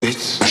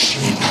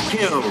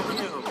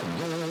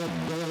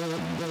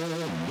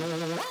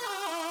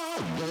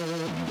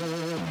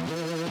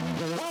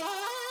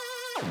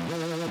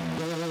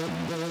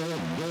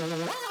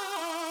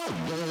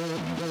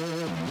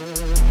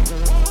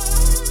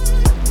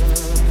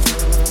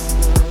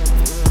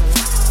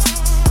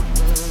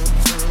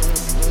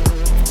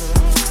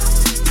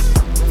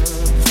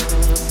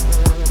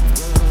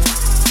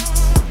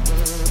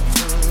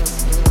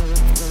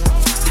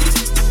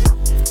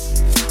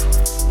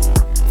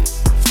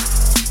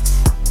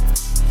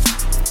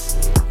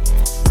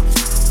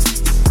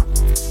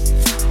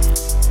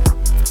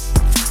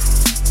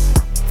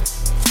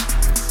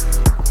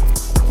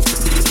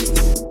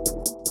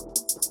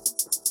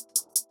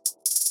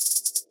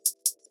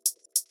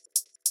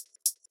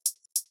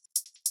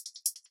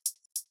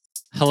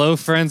Hello,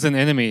 friends and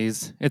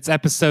enemies. It's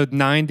episode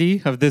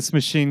 90 of This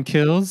Machine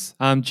Kills.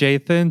 I'm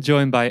Jathan,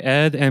 joined by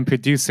Ed and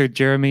producer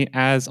Jeremy,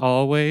 as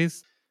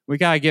always. We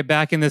gotta get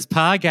back in this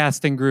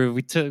podcasting groove.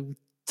 We took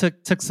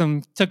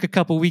a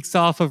couple weeks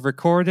off of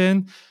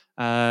recording,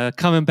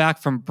 coming back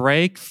from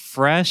break,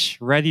 fresh,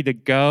 ready to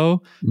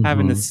go,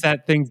 having to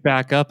set things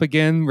back up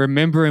again,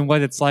 remembering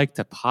what it's like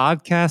to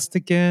podcast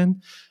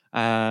again,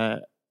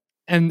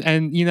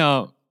 and you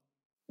know,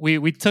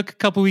 we took a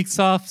couple weeks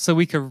off so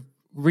we could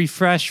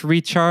refresh,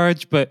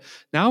 recharge, but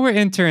now we're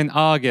entering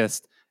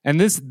August, and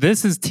this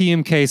is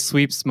TMK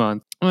Sweeps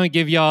Month. I'm gonna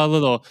give y'all a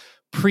little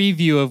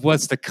preview of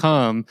what's to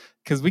come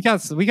because we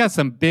got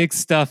some big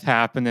stuff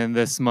happening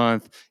this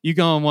month. You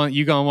gonna want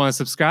to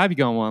subscribe. You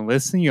gonna want to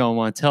listen. You gonna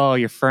want to tell all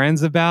your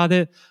friends about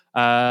it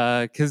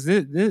because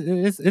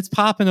it's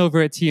popping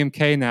over at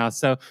TMK now.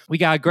 So we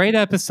got a great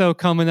episode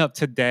coming up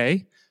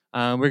today.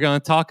 We're gonna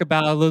talk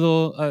about a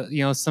little,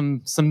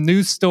 some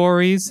news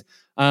stories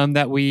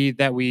that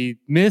we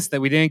missed,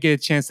 that we didn't get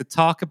a chance to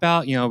talk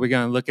about. We're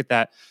going to look at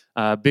that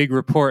big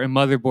report in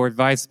Motherboard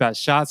Vice about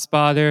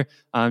ShotSpotter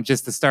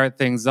just to start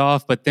things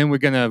off. But then we're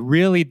going to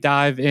really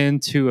dive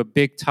into a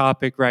big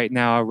topic right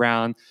now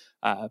around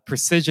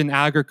precision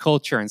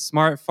agriculture and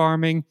smart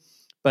farming.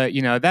 But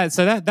that's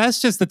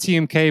just the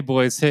TMK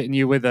boys hitting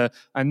you with a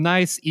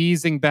nice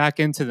easing back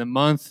into the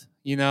month,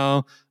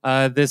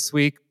 this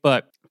week.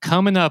 But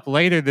coming up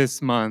later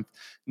this month,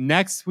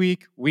 next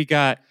week, we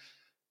got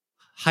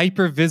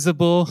hyper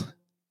visible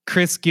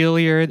Chris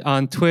Gilliard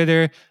on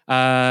Twitter,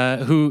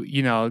 who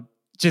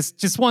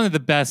just one of the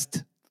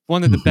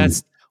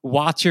best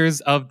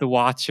watchers of the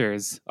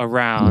watchers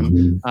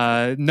around.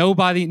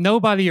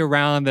 Nobody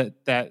around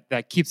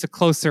that keeps a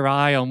closer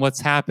eye on what's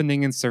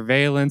happening in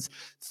surveillance,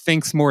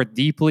 thinks more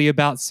deeply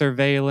about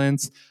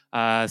surveillance.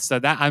 So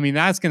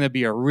that's going to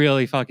be a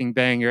really fucking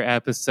banger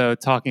episode,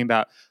 talking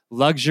about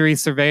luxury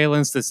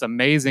surveillance, this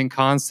amazing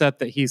concept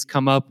that he's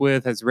come up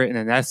with, has written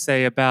an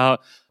essay about.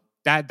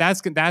 That's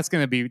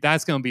gonna be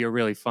a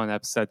really fun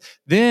episode.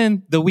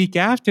 Then the week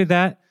after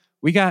that,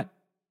 we got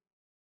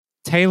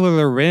Taylor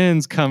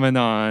Lorenz coming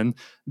on,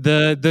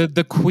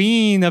 the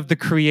queen of the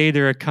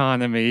creator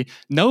economy.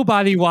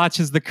 Nobody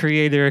watches the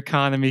creator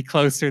economy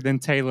closer than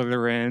Taylor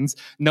Lorenz.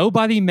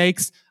 Nobody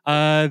makes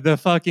the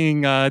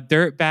fucking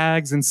dirt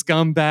bags and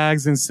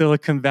scumbags in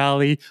Silicon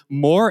Valley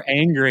more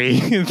angry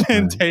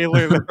than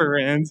Taylor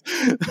Lorenz.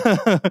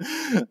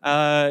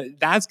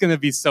 That's gonna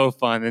be so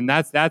fun, and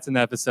that's an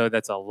episode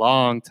that's a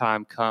long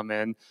time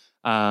coming.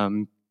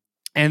 And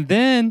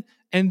then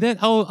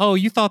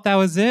you thought that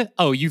was it?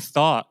 Oh, you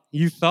thought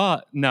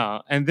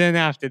no. And then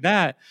after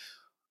that,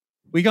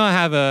 we're gonna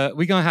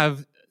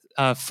have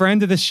a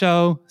friend of the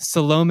show,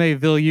 Salome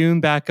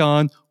Viljoen, back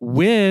on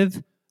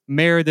with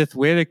Meredith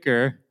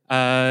Whitaker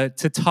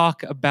to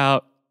talk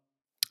about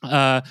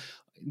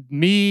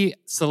me,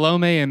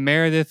 Salome, and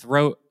Meredith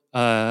wrote,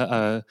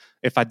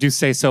 if I do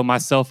say so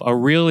myself, a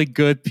really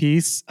good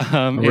piece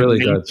in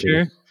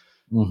Nature.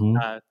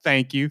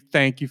 Thank you,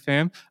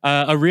 fam.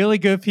 A really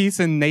good piece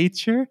in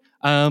Nature,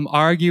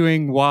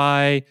 arguing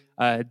why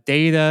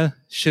data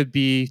should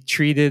be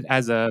treated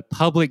as a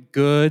public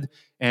good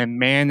and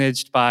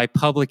managed by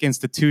public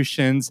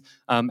institutions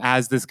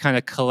as this kind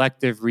of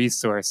collective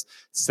resource.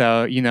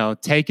 So,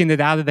 taking it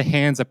out of the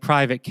hands of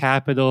private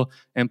capital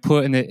and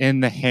putting it in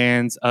the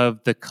hands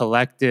of the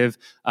collective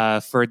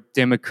for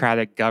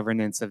democratic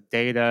governance of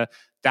data.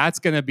 That's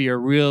going to be a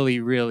really,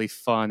 really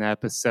fun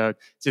episode.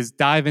 Just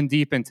diving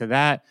deep into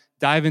that,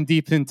 diving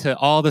deep into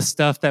all the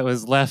stuff that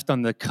was left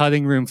on the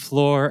cutting room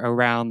floor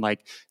around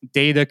like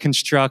data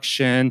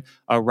construction,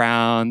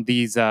 around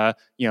these,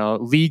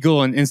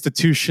 legal and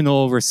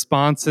institutional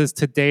responses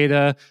to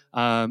data.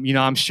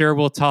 I'm sure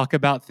we'll talk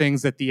about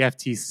things that the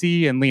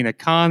FTC and Lena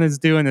Khan is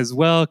doing as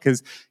well,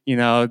 because,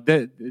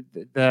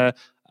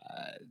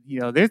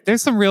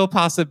 there's some real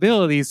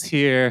possibilities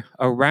here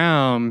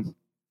around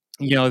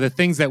the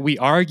things that we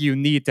argue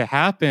need to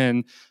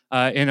happen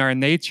in our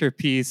Nature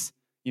piece,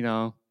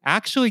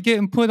 actually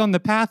getting put on the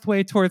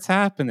pathway towards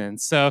happening.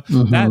 So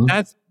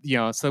that's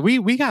so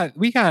we got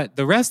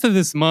the rest of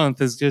this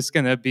month is just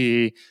gonna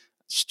be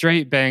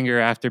straight banger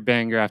after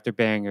banger after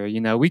banger.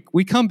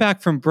 We come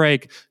back from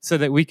break so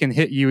that we can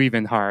hit you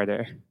even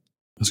harder.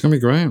 It's gonna be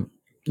great.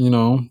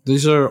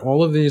 these are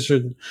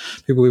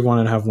people we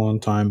wanted to have a long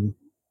time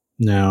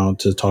now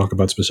to talk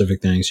about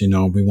specific things.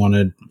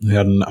 We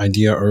had an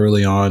idea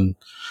early on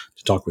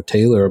to talk with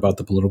Taylor about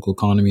the political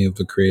economy of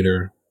the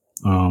creator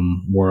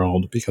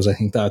world, because I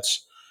think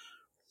that's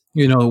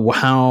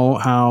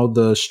how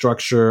the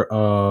structure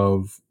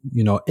of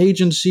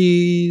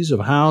agencies,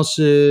 of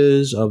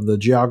houses, of the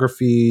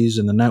geographies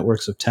and the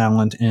networks of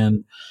talent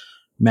and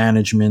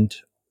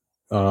management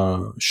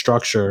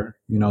structure,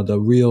 the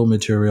real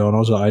material, and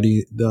also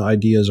the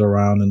ideas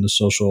around and the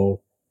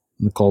social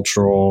and the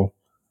cultural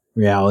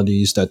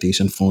realities that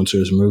these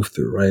influencers move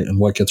through, right? And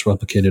what gets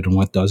replicated and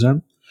what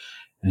doesn't.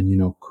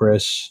 And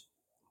Chris,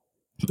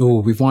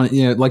 we've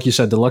wanted, like you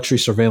said, the luxury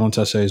surveillance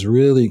essay is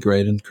really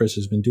great, and Chris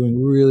has been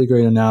doing really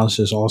great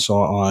analysis also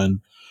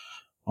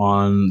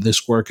on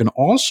this work, and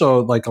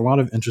also like a lot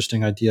of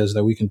interesting ideas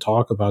that we can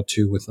talk about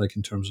too, with like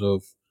in terms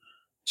of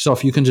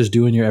stuff you can just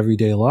do in your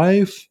everyday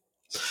life,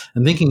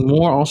 and thinking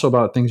more also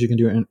about things you can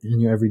do in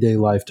your everyday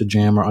life to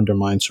jam or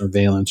undermine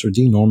surveillance or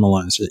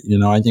denormalize it.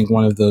 I think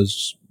one of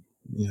those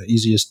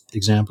easiest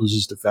examples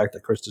is the fact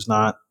that Chris does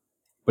not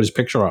put his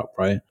picture up,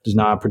 right? Does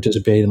not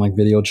participate in like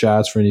video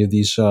chats for any of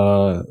these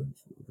for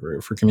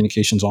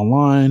communications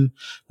online.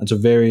 That's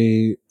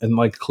and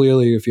like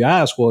clearly if you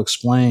ask, we'll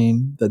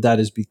explain that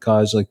is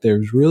because like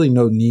there's really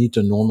no need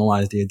to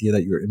normalize the idea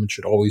that your image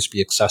should always be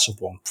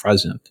accessible and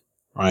present,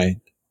 right?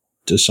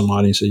 To some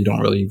audience that you don't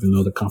really even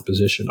know the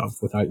composition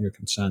of without your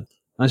consent.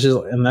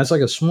 That's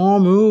like a small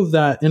move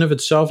that in of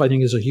itself I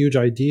think is a huge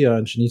idea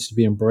and needs to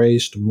be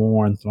embraced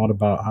more and thought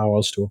about how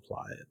else to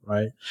apply it,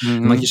 right?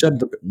 And like you said,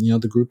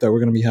 the group that we're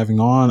going to be having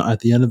on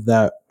at the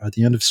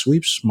end of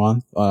Sweeps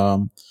month,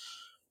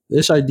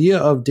 this idea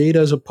of data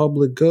as a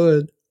public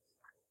good,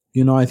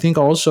 I think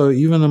also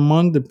even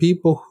among the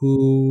people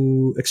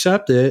who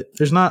accept it,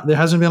 there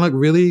hasn't been like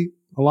really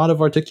a lot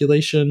of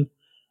articulation,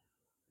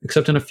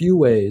 except in a few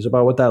ways,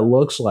 about what that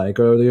looks like,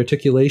 or the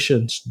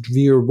articulations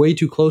veer way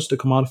too close to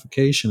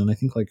commodification. And I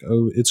think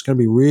it's going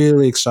to be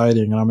really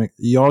exciting. And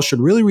y'all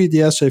should really read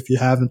the essay if you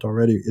haven't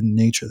already, in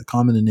Nature, The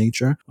Common in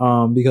Nature,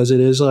 because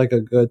it is like a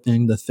good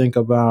thing to think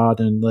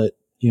about and let,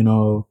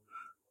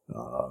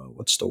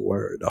 what's the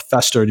word?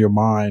 Fester in your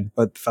mind,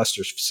 but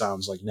fester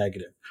sounds like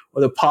negative.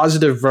 Or the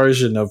positive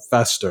version of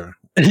fester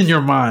in your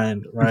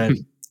mind, right?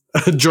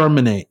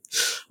 Germinate.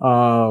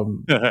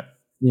 And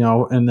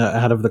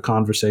ahead of the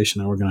conversation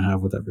that we're going to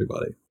have with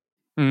everybody.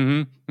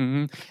 And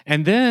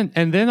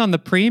then on the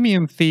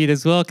premium feed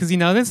as well, because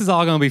this is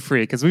all going to be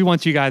free because we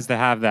want you guys to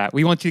have that.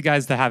 We want you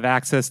guys to have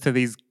access to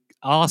these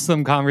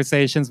awesome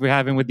conversations we're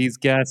having with these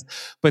guests.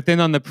 But then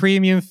on the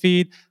premium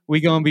feed,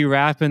 we're going to be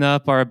wrapping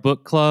up our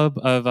book club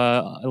of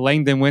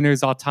Langdon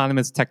Winter's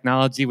Autonomous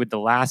Technology with the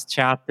last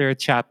chapter,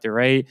 chapter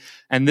 8.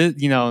 And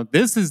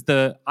this is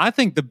I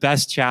think the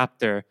best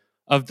chapter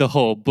of the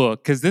whole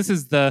book, because this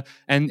is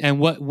and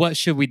what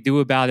should we do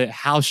about it?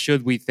 How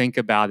should we think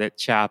about it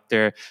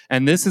chapter?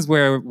 And this is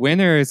where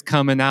Winter is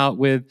coming out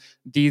with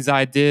these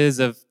ideas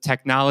of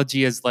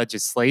technology as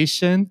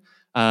legislation,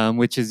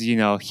 which is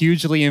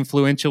hugely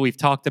influential. We've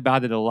talked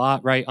about it a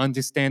lot, right?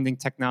 Understanding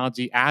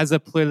technology as a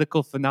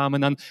political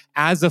phenomenon,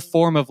 as a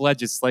form of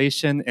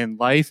legislation in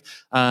life,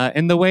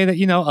 in the way that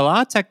a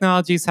lot of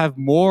technologies have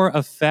more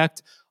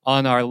effect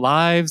on our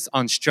lives,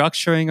 on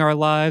structuring our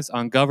lives,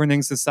 on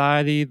governing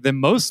society than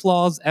most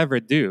laws ever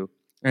do.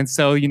 And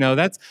so,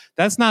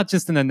 that's not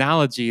just an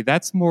analogy.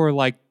 That's more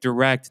like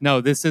direct. No,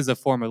 this is a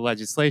form of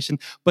legislation.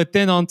 But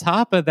then on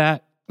top of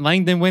that,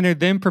 Langdon Winter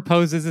then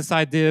proposes this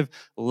idea of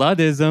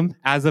Luddism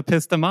as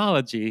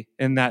epistemology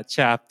in that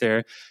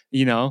chapter.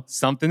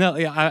 Something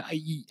else.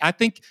 I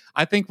think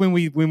when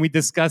we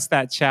discuss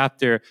that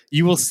chapter,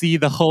 you will see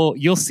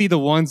you'll see the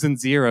ones and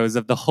zeros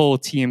of the whole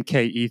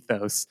TMK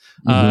ethos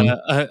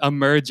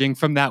emerging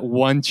from that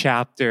one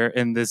chapter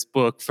in this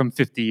book from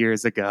 50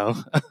 years ago.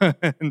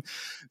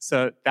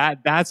 So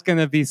that's going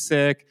to be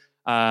sick.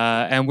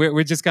 And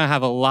we're just going to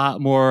have a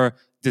lot more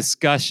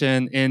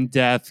discussion in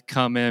depth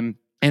coming.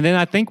 And then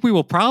I think we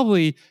will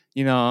probably,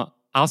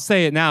 I'll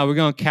say it now, we're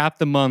going to cap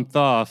the month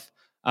off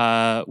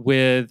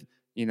with,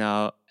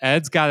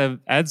 Ed's got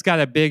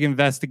a big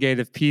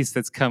investigative piece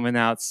that's coming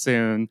out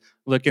soon,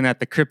 looking at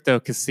the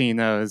crypto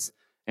casinos.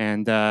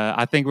 And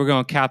I think we're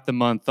going to cap the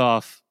month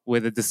off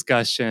with a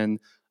discussion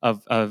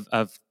of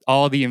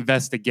all the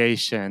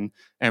investigation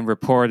and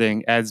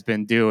reporting Ed's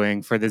been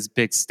doing for this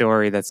big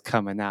story that's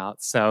coming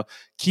out. So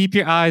keep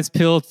your eyes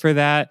peeled for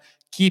that.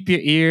 Keep your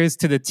ears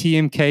to the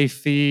TMK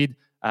feed.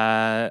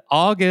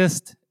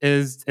 August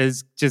is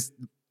just,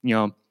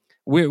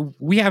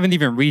 we haven't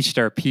even reached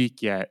our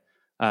peak yet.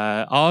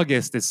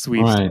 August is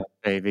sweet, right,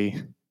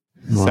 baby.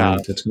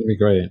 Right, so, it's gonna be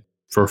great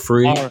for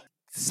free.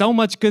 So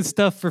much good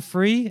stuff for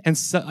free, and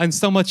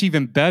so much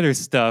even better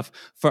stuff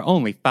for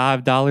only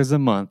 $5 a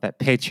month at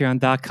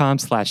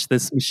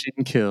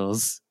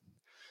patreon.com/thismachinekills.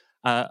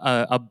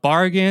 A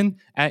bargain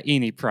at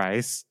any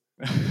price.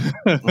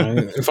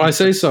 Right.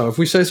 If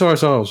we say so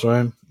ourselves,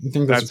 right? I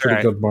think that's a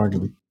pretty good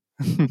bargain.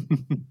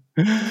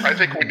 I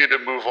think we need to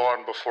move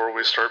on before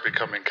we start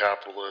becoming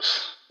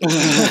capitalists. Before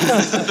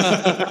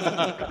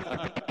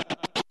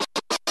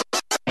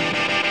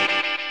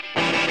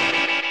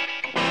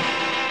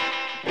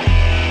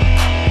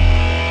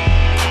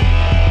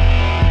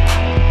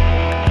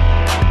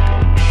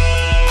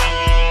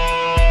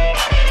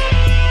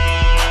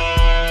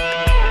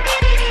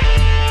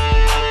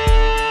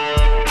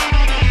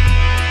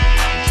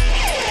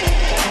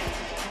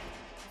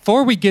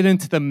we get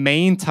into the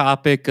main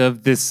topic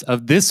of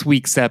this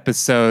week's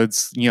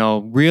episodes,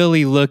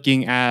 really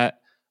looking at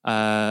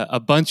a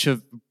bunch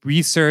of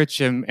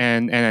research and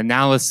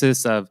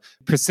analysis of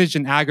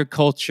precision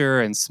agriculture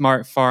and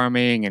smart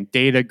farming and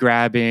data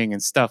grabbing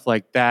and stuff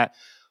like that.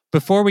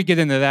 Before we get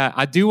into that,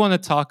 I do want to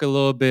talk a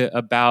little bit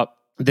about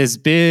this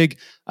big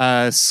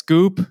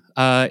scoop in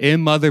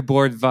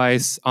Motherboard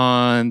Vice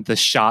on the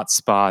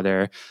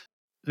ShotSpotter.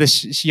 The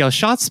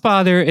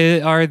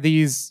ShotSpotter are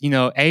these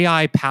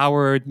AI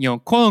powered,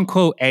 quote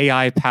unquote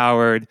AI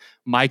powered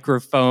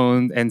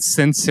microphone and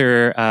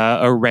sensor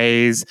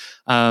arrays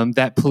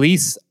that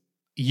police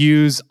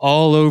use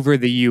all over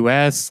the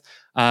U.S.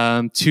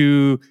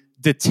 To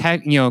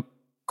detect,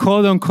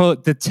 quote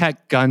unquote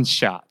detect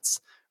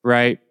gunshots,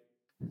 right?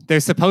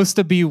 There's supposed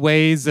to be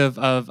ways of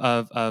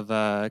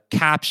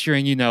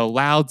capturing,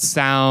 loud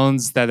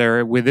sounds that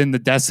are within the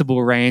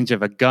decibel range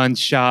of a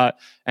gunshot,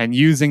 and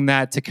using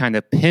that to kind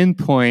of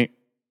pinpoint,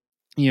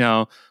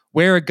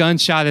 where a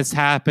gunshot is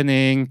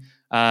happening,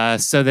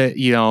 so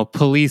that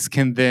police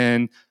can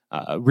then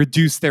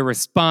reduce their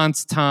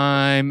response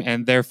time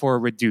and therefore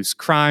reduce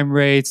crime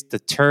rates,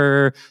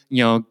 deter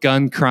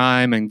gun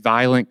crime and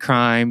violent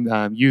crime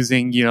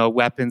using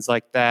weapons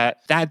like that.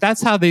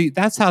 That's how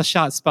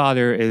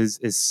ShotSpotter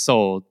is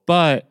sold.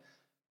 But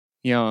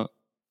tell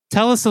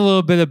us a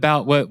little bit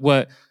about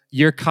what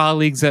your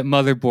colleagues at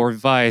Motherboard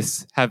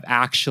Vice have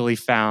actually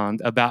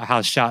found about how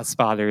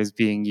ShotSpotter is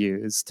being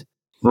used.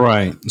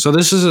 Right. So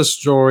this is a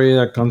story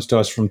that comes to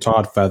us from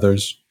Todd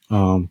Feathers.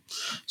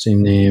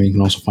 Same name. You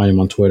can also find him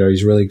on Twitter.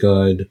 He's really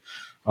good.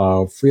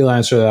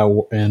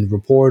 Freelancer and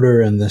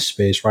reporter in this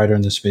space, writer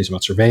in this space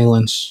about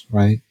surveillance,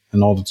 right?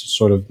 And all the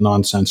sort of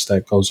nonsense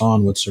that goes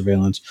on with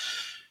surveillance.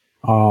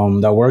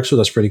 That works with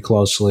us pretty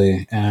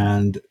closely.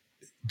 And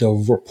the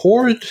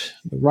report,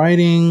 the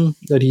writing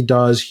that he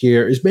does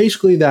here is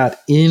basically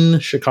that in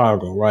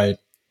Chicago, right?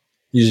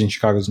 Using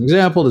Chicago as an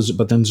example,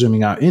 but then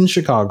zooming out in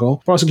Chicago,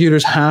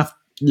 prosecutors have,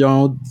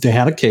 they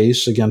had a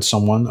case against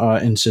someone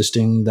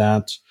insisting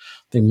that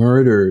they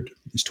murdered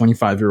this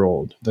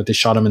 25-year-old, that they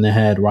shot him in the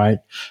head, right?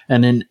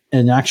 And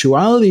in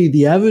actuality,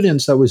 the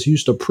evidence that was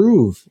used to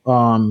prove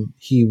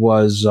he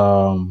was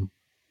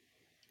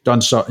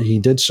he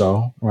did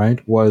so,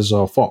 right, was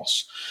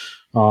false.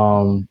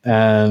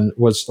 And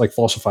was like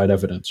falsified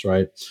evidence,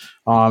 right?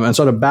 And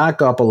so to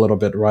back up a little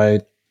bit,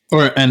 right,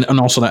 and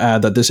also to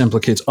add that this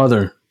implicates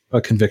other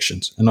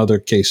convictions and other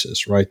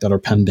cases, right, that are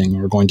pending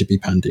or going to be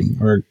pending,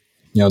 or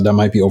that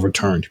might be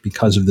overturned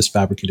because of this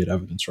fabricated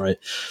evidence, right?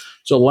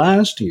 So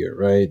last year,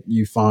 right,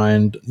 you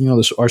find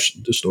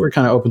the story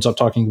kind of opens up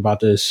talking about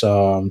this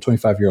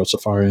 25-year-old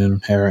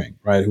Safarian Herring,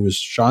 right, who was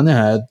shot in the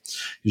head.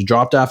 He was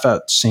dropped off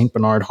at St.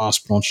 Bernard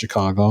Hospital in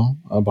Chicago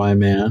by a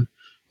man.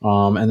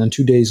 And then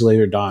 2 days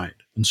later died.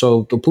 And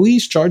so the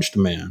police charged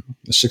the man,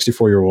 a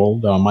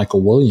 64-year-old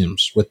Michael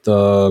Williams, with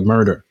the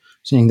murder,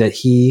 saying that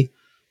he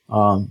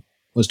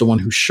was the one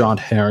who shot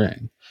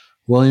Herring.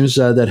 Williams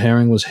said that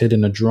Herring was hit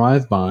in a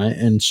drive-by,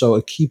 and so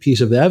a key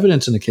piece of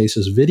evidence in the case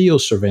is video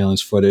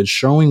surveillance footage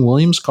showing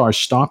Williams' car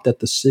stopped at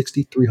the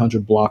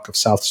 6300 block of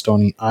South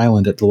Stony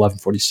Island at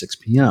 11:46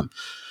 p.m.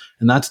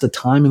 And that's the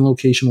time and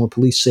location where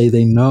police say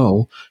they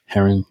know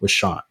Herring was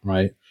shot,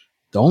 right?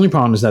 The only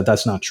problem is that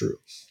that's not true.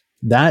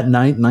 That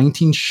night,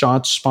 19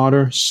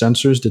 ShotSpotter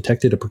sensors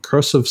detected a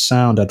percussive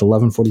sound at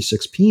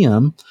 11:46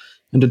 p.m.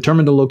 and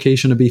determined the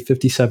location to be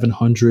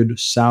 5700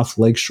 South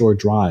Lakeshore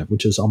Drive,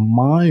 which is a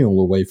mile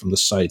away from the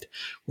site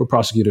where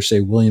prosecutors say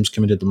Williams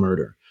committed the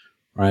murder,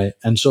 right?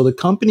 And so the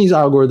company's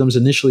algorithms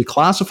initially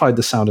classified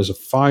the sound as a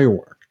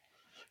firework.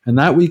 And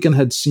that weekend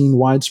had seen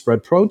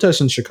widespread protests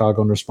in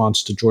Chicago in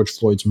response to George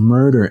Floyd's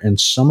murder, and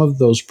some of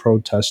those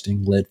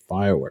protesting lit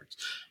fireworks.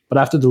 But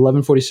after the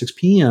 11:46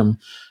 p.m.,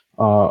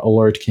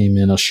 alert came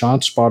in, a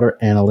ShotSpotter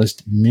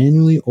analyst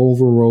manually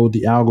overrode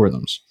the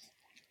algorithms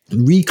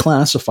and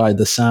reclassified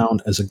the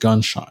sound as a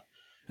gunshot.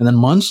 And then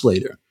months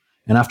later,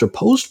 and after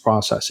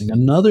post-processing,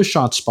 another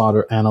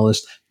ShotSpotter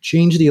analyst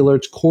changed the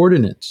alert's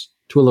coordinates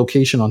to a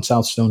location on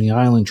South Stony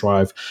Island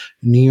Drive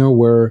near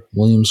where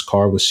Williams'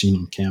 car was seen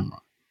on camera,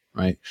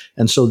 right?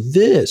 And so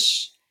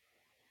this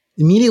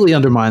immediately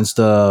undermines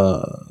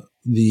the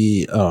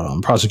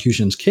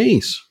prosecution's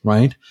case,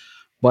 right?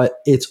 But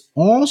it's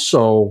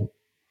also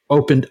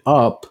opened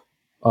up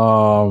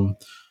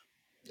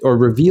or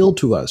revealed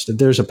to us that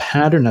there's a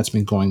pattern that's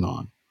been going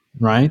on,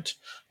 right?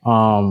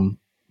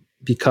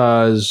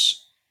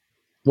 Because,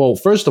 well,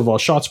 first of all,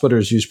 ShotSpotter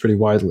is used pretty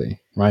widely,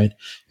 right,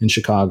 in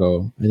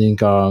Chicago. I think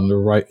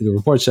the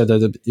report said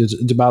that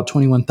it's about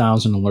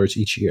 21,000 alerts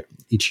each year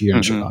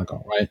in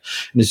Chicago, right?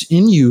 And it's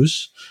in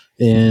use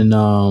in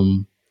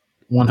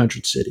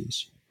 100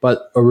 cities.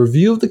 but a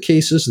review of the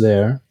cases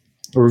there,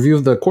 a review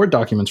of the court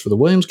documents for the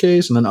Williams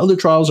case, and then other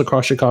trials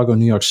across Chicago and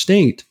New York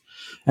State,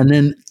 and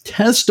then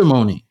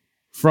testimony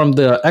from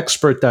the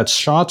expert that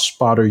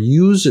ShotSpotter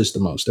uses the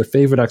most, their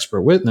favorite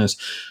expert witness,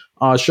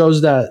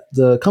 shows that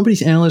the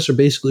company's analysts are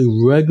basically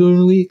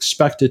regularly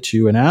expected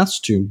to and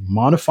asked to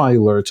modify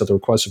alerts at the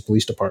request of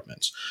police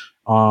departments,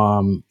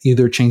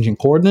 either changing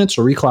coordinates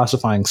or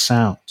reclassifying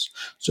sounds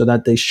so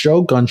that they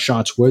show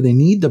gunshots where they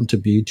need them to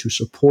be to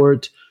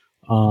support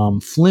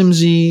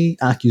flimsy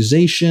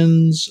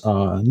accusations,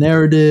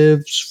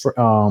 narratives, for,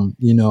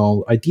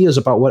 ideas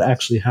about what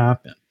actually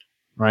happened,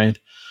 right?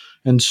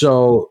 And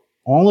so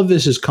all of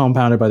this is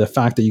compounded by the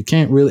fact that you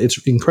can't really, it's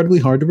incredibly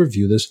hard to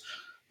review this,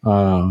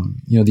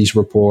 these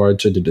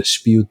reports, or to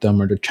dispute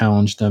them or to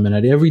challenge them. And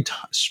at every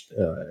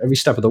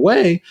step of the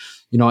way,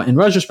 in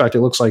retrospect,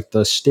 it looks like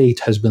the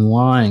state has been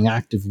lying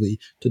actively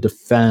to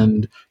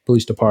defend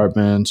police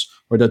departments,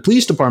 or that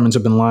police departments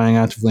have been lying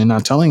actively and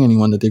not telling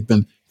anyone that they've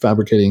been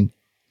fabricating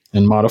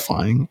and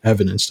modifying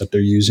evidence that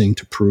they're using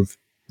to prove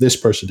this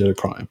person did a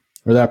crime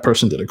or that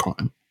person did a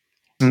crime.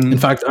 In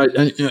fact,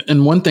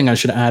 and one thing I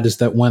should add is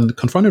that when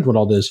confronted with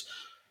all this,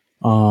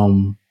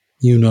 one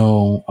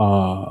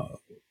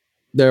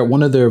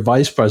of their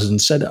vice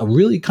presidents said a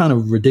really kind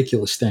of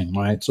ridiculous thing,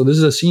 right? So this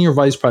is a senior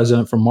vice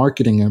president for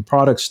marketing and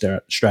product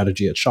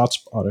strategy at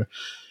ShotSpotter.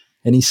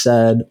 And he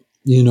said,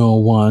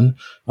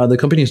 the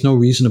company has no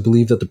reason to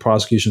believe that the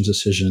prosecution's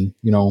decision,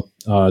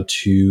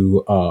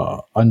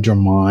 to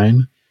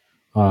undermine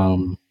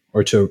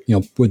or to,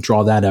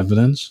 withdraw that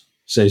evidence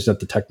says that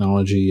the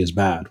technology is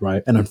bad,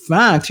 right? And in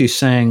fact, he's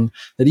saying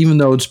that even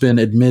though it's been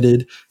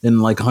admitted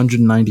in like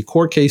 190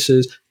 court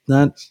cases,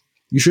 that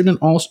you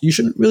shouldn't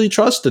really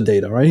trust the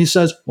data, right? He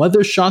says whether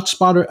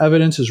ShotSpotter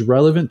evidence is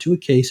relevant to a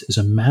case is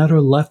a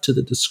matter left to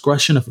the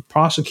discretion of a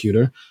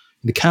prosecutor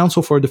and the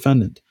counsel for a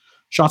defendant.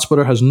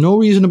 ShotSpotter has no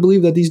reason to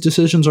believe that these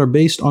decisions are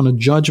based on a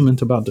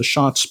judgment about the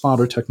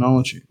ShotSpotter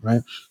technology,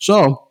 right?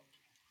 So,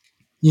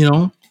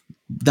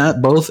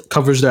 that both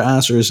covers their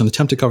ass, or is an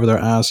attempt to cover their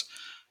ass,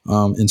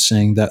 in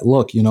saying that,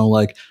 look,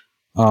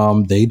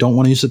 they don't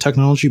want to use the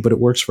technology, but it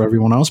works for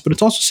everyone else. But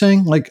it's also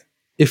saying, like,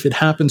 if it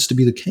happens to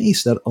be the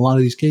case that a lot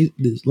of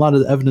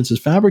the evidence is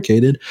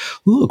fabricated,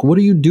 look, what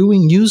are you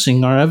doing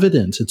using our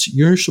evidence?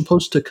 You're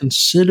supposed to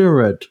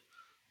consider it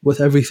with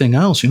everything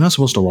else. You're not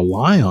supposed to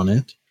rely on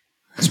it,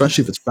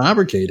 especially if it's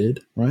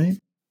fabricated, right?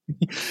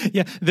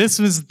 Yeah, this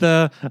was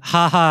the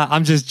haha,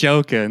 I'm just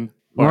joking.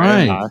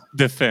 Right.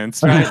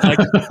 Defense, right? Like,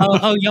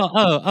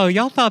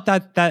 y'all thought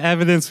that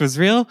evidence was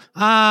real?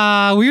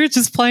 We were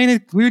just playing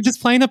it. We were just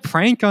playing a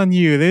prank on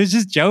you. They was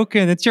just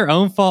joking. It's your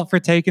own fault for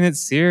taking it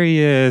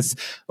serious,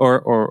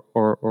 or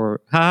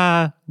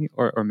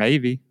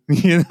maybe,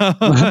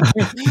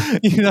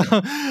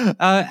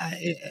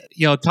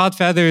 Todd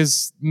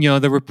Feathers,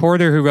 the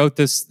reporter who wrote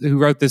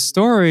this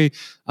story,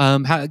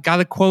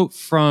 got a quote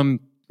from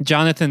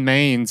Jonathan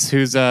Maines,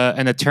 who's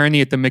an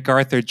attorney at the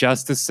MacArthur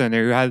Justice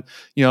Center, who had,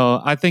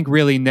 I think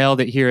really nailed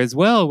it here as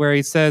well, where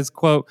he says,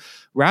 quote,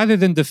 rather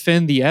than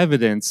defend the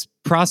evidence,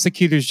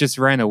 prosecutors just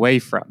ran away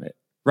from it.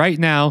 Right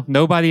now,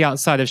 nobody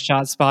outside of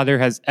ShotSpotter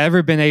has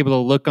ever been able to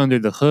look under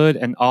the hood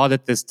and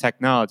audit this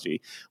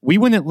technology. We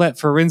wouldn't let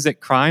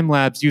forensic crime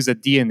labs use a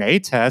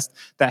DNA test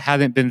that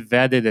hadn't been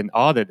vetted and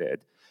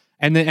audited.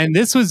 And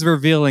this was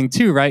revealing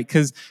too, right?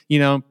 Because,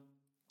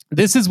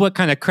 this is what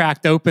kind of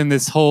cracked open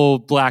this whole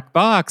black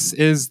box,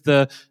 is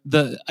a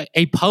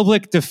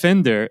public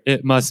defender,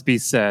 it must be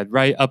said,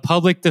 right? A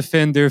public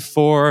defender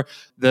for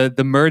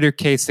the murder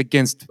case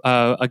against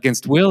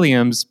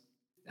Williams.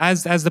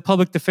 As the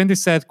public defender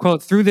said,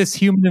 quote, through this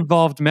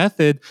human-involved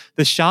method,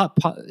 the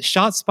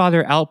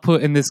ShotSpotter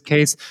output in this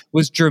case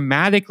was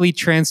dramatically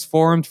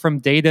transformed from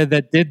data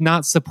that did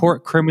not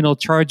support criminal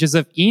charges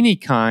of any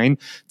kind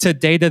to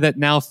data that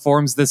now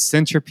forms the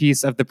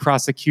centerpiece of the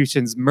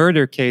prosecution's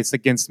murder case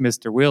against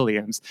Mr.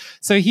 Williams.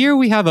 So here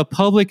we have a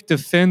public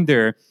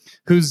defender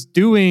who's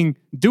doing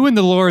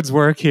the Lord's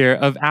work here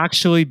of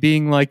actually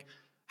being like,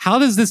 how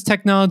does this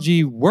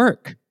technology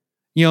work?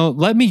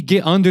 Let me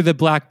get under the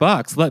black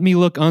box. Let me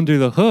look under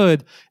the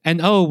hood.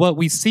 And what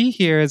we see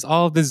here is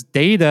all of this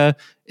data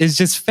is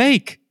just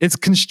fake. It's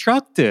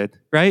constructed,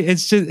 right?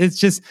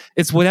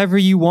 It's whatever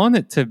you want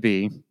it to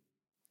be.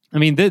 I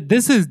mean,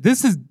 this is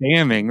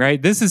damning,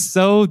 right? This is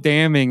so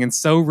damning and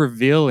so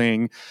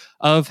revealing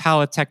of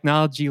how a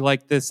technology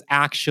like this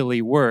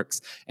actually works.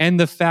 And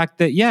the fact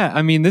that,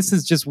 this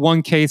is just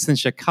one case in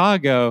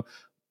Chicago,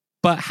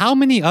 but how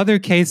many other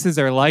cases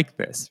are like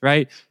this,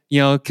 right?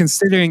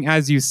 Considering,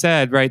 as you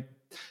said, right,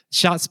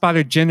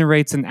 ShotSpotter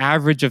generates an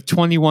average of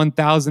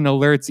 21,000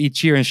 alerts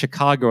each year in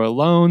Chicago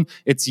alone.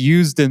 It's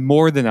used in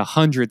more than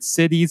 100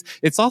 cities.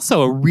 It's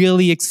also a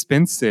really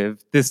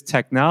expensive, this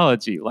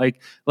technology.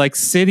 Like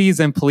cities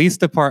and police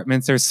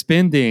departments are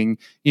spending,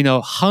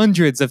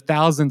 hundreds of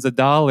thousands of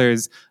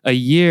dollars a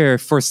year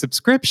for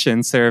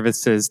subscription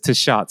services to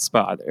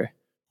ShotSpotter.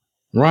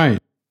 Right.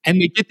 And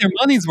they get their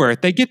money's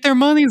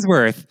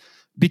worth.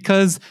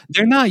 because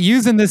they're not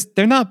using this,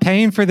 they're not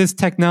paying for this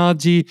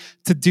technology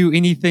to do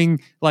anything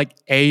like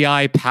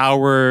AI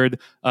powered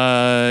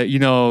monitoring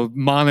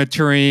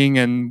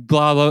and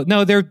blah blah.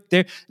 No, they're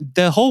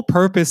the whole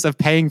purpose of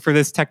paying for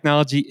this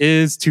technology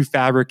is to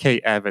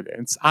fabricate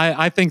evidence.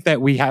 I think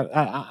that we have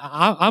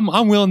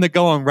I'm willing to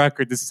go on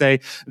record to say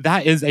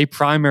that is a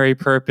primary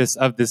purpose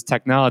of this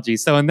technology.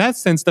 So in that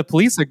sense, the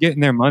police are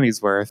getting their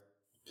money's worth.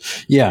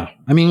 Yeah,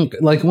 I mean,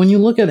 like when you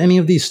look at any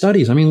of these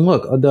studies, I mean,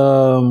 look,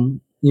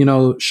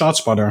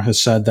 ShotSpotter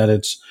has said that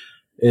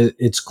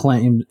it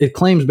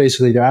claims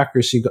basically their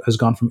accuracy has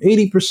gone from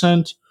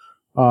 80%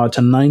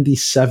 to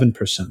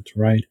 97%,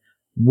 right?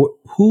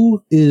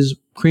 Who is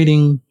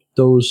creating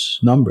those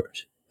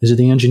numbers? Is it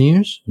the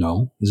engineers?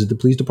 No. Is it the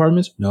police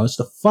departments? No, it's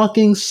the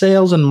fucking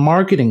sales and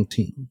marketing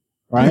team,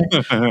 right?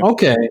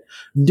 Okay,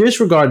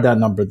 disregard that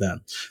number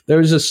then.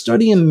 There's a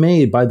study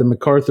made by the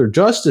MacArthur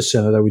Justice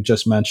Center that we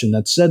just mentioned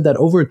that said that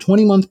over a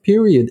 20-month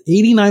period,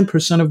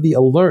 89% of the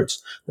alerts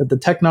that the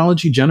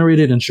technology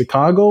generated in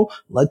Chicago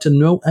led to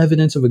no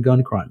evidence of a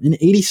gun crime. And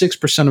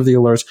 86% of the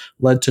alerts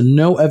led to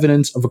no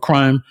evidence of a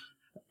crime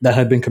that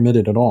had been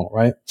committed at all,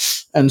 right?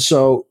 And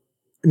so,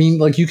 I mean,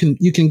 like you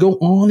can go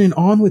on and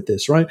on with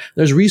this, right?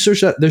 There's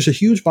a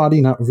huge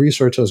body of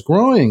research that's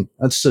growing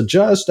that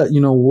suggests that,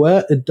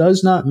 it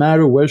does not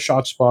matter where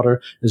ShotSpotter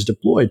is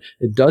deployed.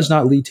 It does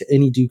not lead to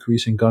any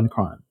decrease in gun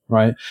crime,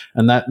 right?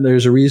 And that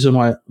there's a reason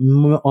why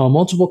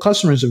multiple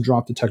customers have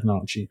dropped the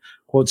technology,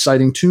 quote,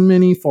 citing too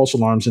many false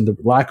alarms and the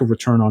lack of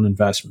return on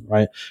investment,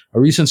 right? A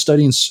recent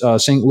study in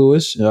St.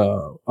 Louis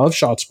of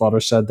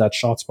ShotSpotter said that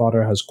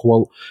ShotSpotter has,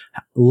 quote,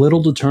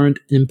 little deterrent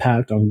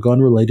impact on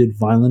gun-related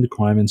violent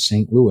crime in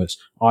St. Louis.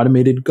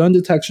 Automated gun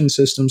detection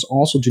systems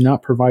also do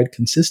not provide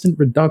consistent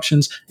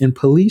reductions in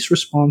police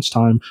response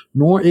time,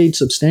 nor aid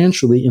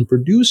substantially in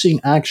producing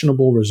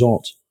actionable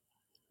results.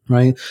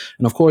 Right.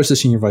 And of course, the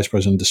senior vice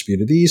president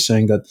disputed these,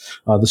 saying that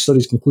the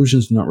study's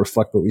conclusions do not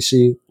reflect what we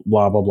see,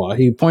 blah, blah, blah.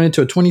 He pointed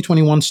to a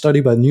 2021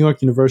 study by the New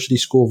York University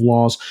School of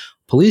Law's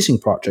policing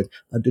project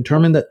that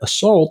determined that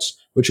assaults,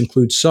 which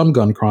includes some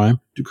gun crime,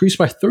 decreased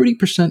by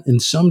 30%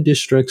 in some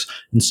districts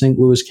in St.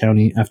 Louis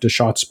County after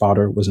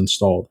ShotSpotter was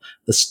installed.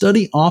 The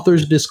study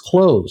authors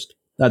disclosed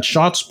that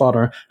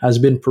ShotSpotter has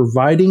been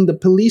providing the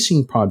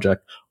policing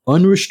project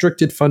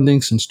unrestricted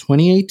funding since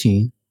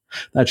 2018,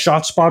 that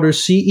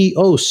ShotSpotter's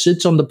CEO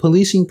sits on the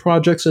Policing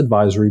Project's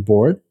advisory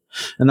board,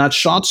 and that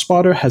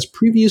ShotSpotter has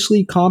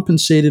previously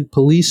compensated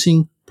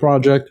policing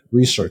project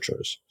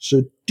researchers.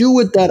 So do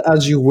with that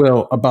as you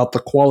will about the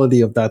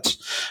quality of that,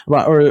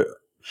 or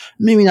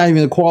maybe not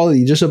even the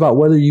quality, just about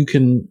whether you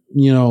can,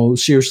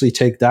 seriously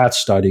take that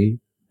study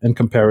and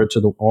compare it to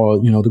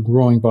the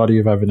growing body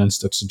of evidence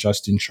that's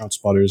suggesting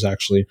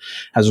ShotSpotter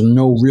has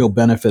no real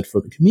benefit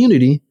for the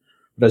community.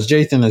 But as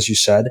Jathan, as you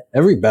said,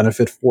 every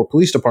benefit for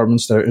police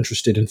departments that are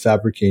interested in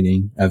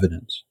fabricating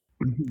evidence.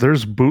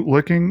 There's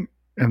bootlicking,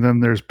 and then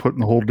there's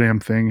putting the whole damn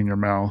thing in your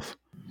mouth.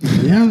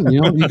 Yeah,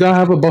 you gotta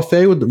have a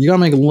buffet you gotta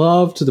make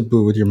love to the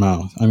boot with your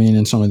mouth. I mean,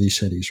 in some of these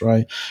cities,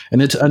 right?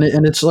 And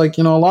it's like,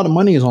 a lot of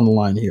money is on the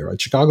line here, right?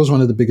 Chicago's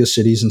one of the biggest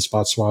cities in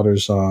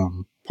SpotSpotter's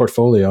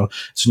portfolio.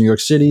 It's New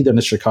York City, then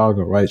it's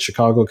Chicago, right?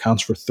 Chicago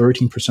accounts for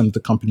 13% of the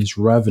company's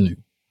revenue.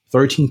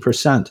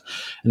 13%.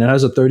 And it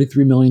has a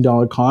 $33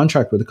 million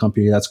contract with the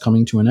company that's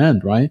coming to an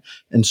end, right?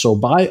 And so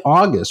by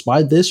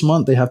this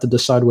month, they have to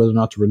decide whether or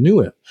not to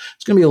renew it.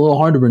 It's going to be a little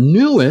hard to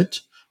renew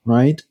it,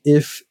 right?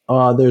 If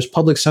there's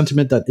public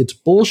sentiment that it's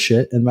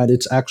bullshit and that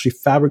it's actually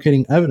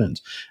fabricating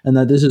evidence. And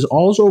that this is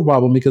also a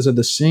problem because at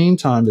the same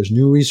time, there's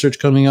new research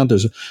coming out.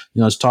 There's,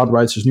 as Todd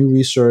writes, there's new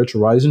research, a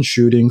rise in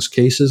shootings,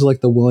 cases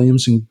like the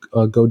Williams and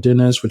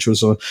Godinez, which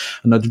was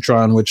another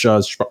trial in which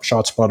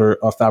ShotSpotter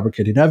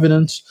fabricated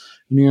evidence.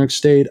 New York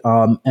State,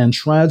 and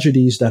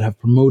tragedies that have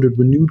promoted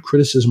renewed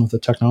criticism of the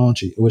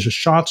technology. It was a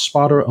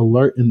ShotSpotter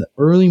alert in the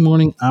early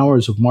morning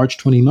hours of March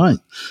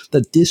 29th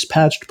that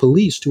dispatched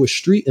police to a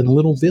street in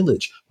Little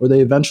Village, where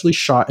they eventually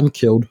shot and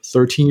killed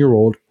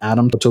 13-year-old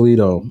Adam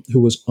Toledo, who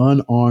was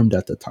unarmed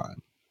at the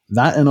time.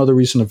 That and other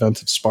recent events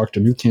have sparked a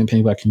new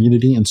campaign by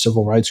community and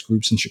civil rights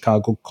groups in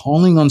Chicago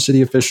calling on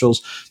city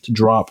officials to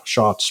drop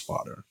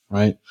ShotSpotter,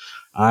 right?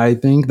 I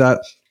think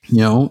that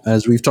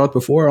as we've talked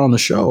before on the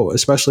show,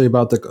 especially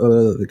about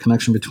the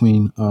connection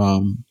between,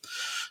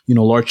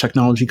 large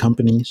technology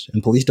companies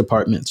and police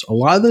departments, a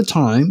lot of the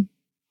time,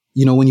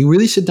 when you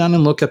really sit down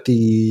and look at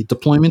the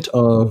deployment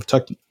of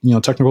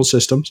technical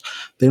systems,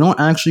 they don't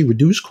actually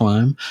reduce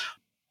crime.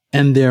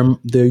 And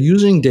they're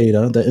using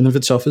data that in of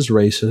itself is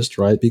racist,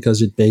 right?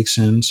 Because it bakes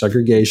in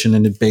segregation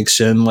and it bakes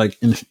in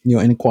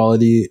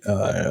inequality,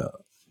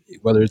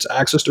 whether it's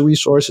access to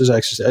resources,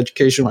 access to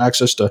education,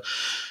 access to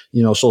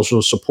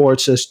social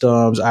support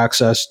systems,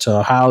 access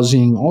to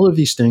housing, all of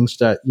these things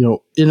that,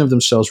 in of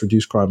themselves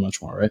reduce crime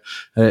much more,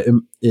 right?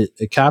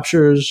 It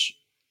captures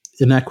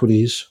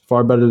inequities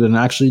far better than it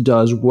actually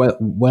does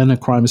when a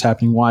crime is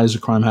happening, why is a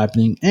crime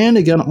happening. And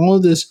again, all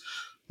of this,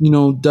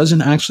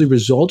 doesn't actually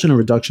result in a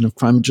reduction of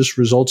crime. It just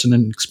results in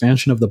an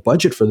expansion of the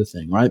budget for the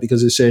thing, right?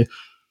 Because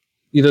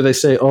they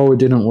say, oh, it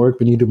didn't work,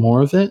 we needed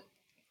more of it.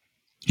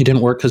 He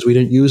didn't work because we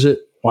didn't use it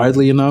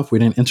widely enough. We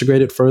didn't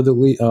integrate it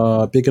furtherly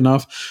big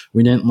enough.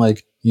 We didn't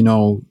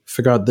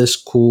figure out this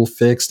cool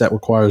fix that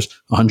requires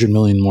 $100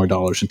 million more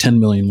dollars and $10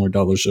 million more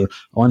dollars or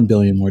 $1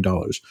 billion more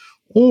dollars.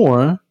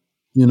 Or,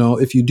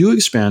 if you do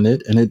expand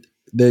it and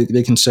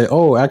they can say,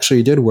 oh,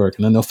 actually it did work.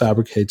 And then they'll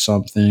fabricate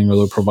something or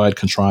they'll provide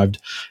contrived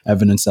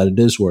evidence that it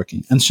is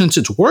working. And since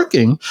it's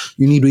working,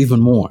 you need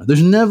even more.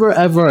 There's never,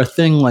 ever a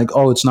thing like,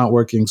 oh, it's not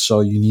working,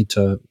 so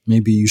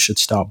maybe you should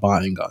stop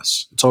buying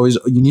us. It's always,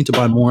 you need to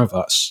buy more of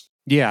us.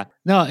 Yeah,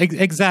 no,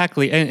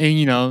 exactly.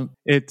 And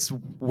it's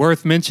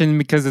worth mentioning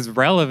because it's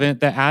relevant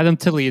that Adam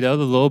Toledo,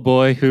 the little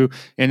boy who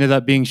ended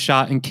up being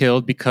shot and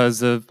killed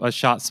because of a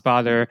shot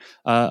spotter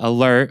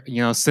alert,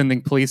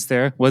 sending police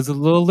there, was a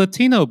little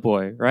Latino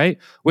boy, right?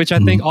 Which I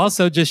think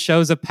also just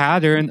shows a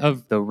pattern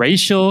of the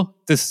racial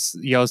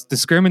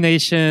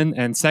discrimination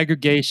and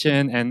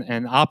segregation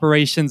and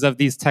operations of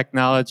these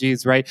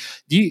technologies, right?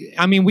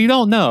 We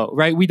don't know,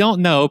 right? We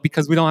don't know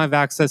because we don't have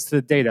access to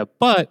the data,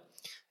 but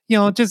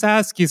just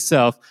ask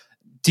yourself,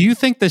 do you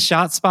think the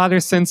shot spotter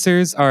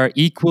sensors are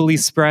equally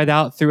spread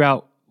out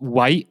throughout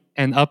white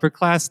and upper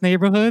class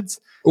neighborhoods?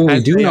 Oh,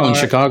 we do know in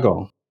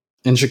Chicago.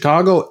 In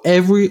Chicago,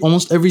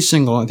 almost every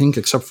single, I think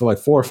except for like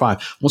 4 or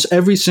 5, almost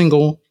every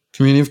single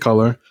community of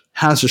color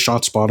has a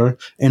shot spotter,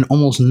 and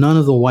almost none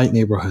of the white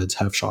neighborhoods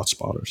have shot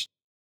spotters.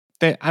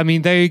 There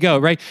you go,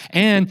 right?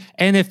 And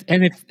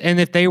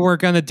if they were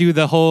going to do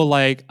the whole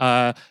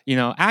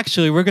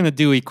actually we're going to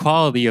do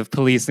equality of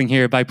policing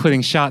here by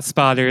putting shot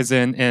spotters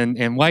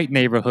in white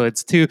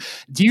neighborhoods too.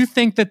 Do you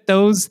think that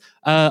those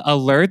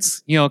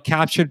alerts,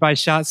 captured by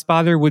shot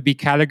spotter would be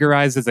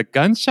categorized as a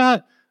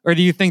gunshot, or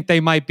do you think they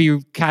might be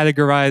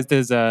categorized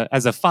as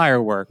a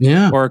firework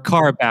or a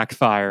car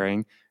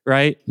backfiring?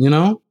 Right?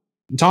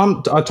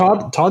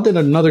 Todd did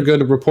another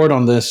good report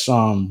on this.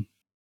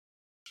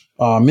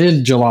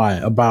 Mid-July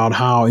about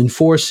how in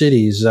 4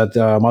 cities that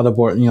the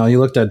motherboard, he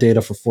looked at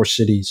data for 4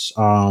 cities.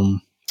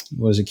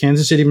 Was it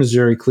Kansas City,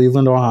 Missouri,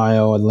 Cleveland,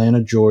 Ohio,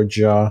 Atlanta,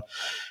 Georgia,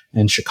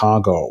 and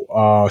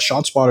Chicago?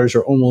 Shot spotters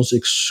are almost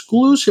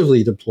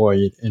exclusively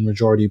deployed in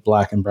majority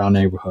Black and brown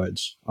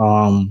neighborhoods,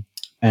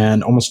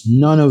 and almost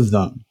none of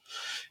them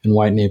in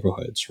white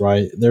neighborhoods,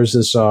 right? There's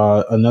this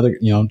another,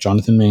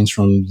 Jonathan Maines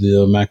from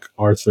the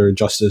MacArthur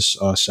Justice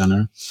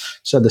Center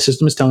said the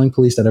system is telling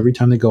police that every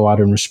time they go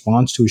out in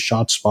response to a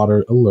shot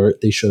spotter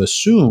alert, they should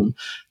assume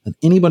that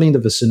anybody in the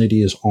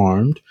vicinity is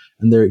armed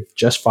and they've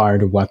just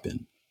fired a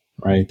weapon,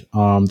 right?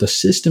 The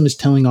system is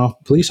telling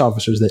police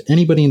officers that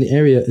anybody in the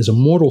area is a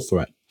mortal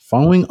threat.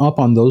 Following up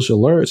on those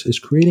alerts is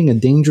creating a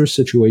dangerous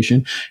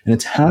situation, and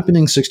it's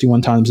happening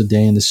 61 times a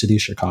day in the city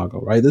of Chicago,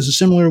 right? This is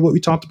similar to what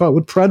we talked about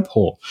with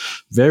Predpol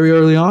very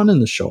early on in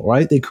the show,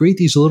 right? They create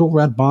these little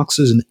red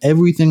boxes, and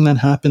everything that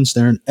happens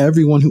there and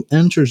everyone who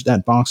enters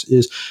that box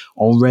is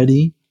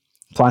already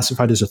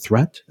classified as a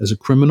threat, as a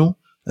criminal,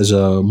 as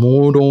a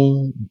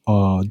mortal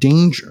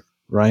danger,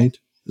 right?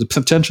 A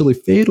potentially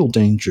fatal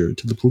danger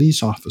to the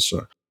police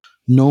officer,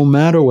 no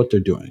matter what they're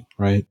doing,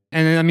 right?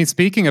 And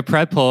speaking of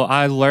Predpol,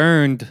 I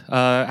learned,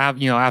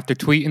 after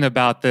tweeting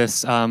about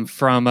this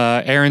from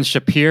Aaron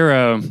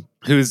Shapiro,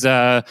 who's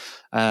a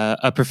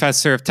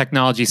professor of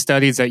technology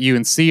studies at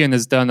UNC and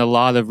has done a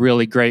lot of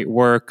really great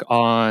work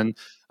on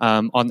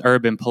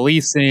urban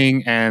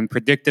policing and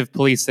predictive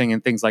policing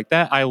and things like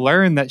that. I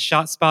learned that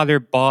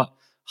ShotSpotter bought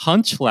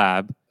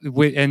HunchLab,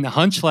 and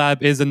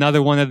HunchLab is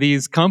another one of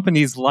these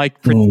companies,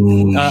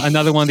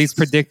 another one of these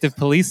predictive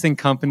policing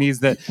companies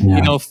that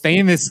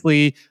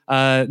famously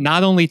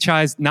not only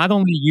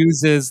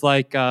uses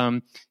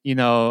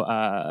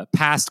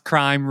past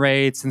crime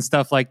rates and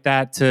stuff like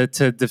that to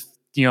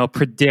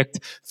predict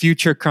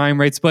future crime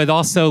rates, but it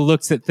also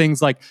looks at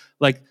things like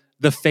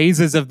the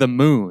phases of the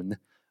moon.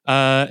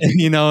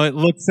 It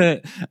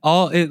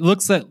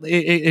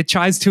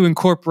tries to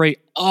incorporate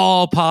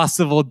all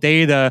possible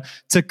data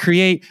to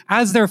create,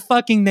 as their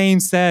fucking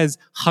name says,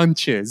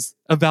 hunches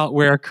about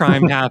where a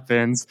crime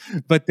happens,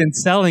 but then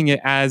selling it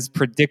as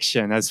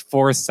prediction, as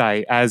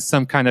foresight, as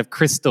some kind of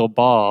crystal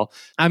ball.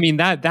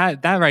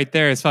 That right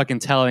there is fucking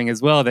telling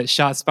as well, that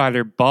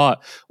ShotSpotter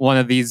bought one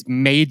of these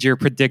major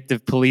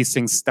predictive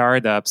policing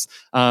startups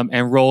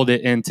and rolled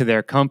it into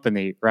their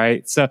company,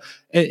 right? So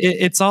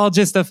it's all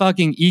just a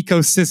fucking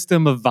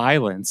ecosystem of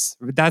violence.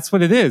 That's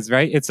what it is,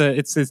 right? It's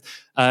this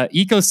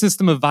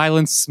ecosystem of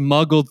violence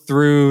smuggled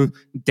through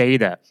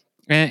data.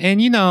 And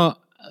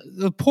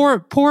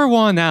pour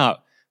one out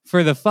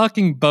for the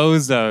fucking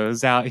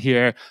bozos out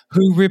here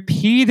who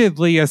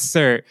repeatedly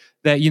assert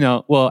that,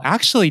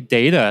 actually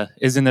data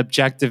is an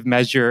objective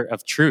measure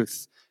of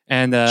truth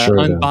and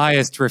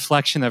unbiased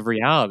reflection of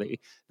reality.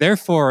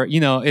 Therefore,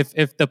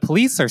 if the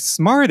police are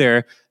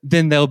smarter,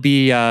 then they'll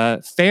be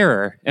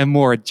fairer and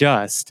more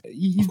just.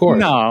 Of course.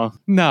 No.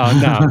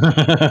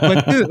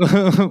 But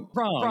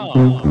wrong.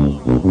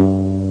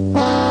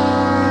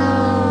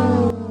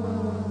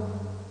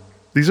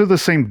 These are the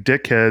same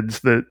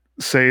dickheads that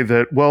say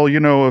that, well,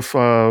 if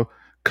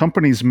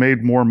companies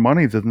made more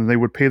money, then they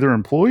would pay their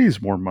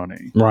employees more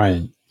money.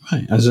 Right.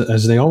 Right,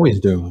 as they always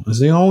do, as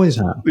they always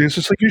have. It's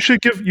just like you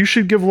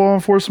should give law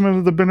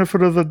enforcement the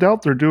benefit of the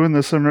doubt. They're doing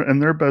this in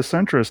their best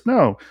interest.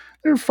 No,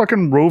 they're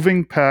fucking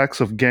roving packs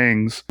of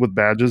gangs with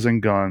badges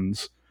and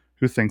guns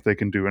who think they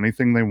can do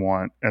anything they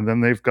want, and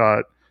then they've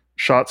got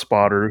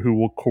ShotSpotter who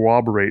will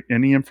corroborate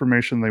any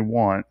information they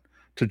want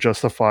to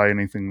justify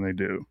anything they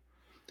do.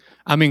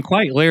 I mean,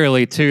 quite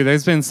literally too.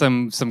 There's been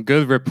some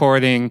good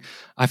reporting.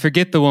 I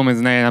forget the woman's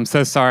name. I'm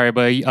so sorry,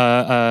 but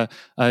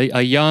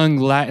a young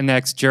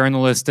Latinx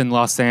journalist in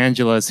Los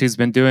Angeles who's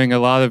been doing a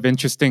lot of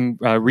interesting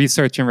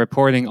research and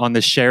reporting on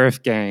the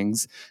sheriff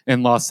gangs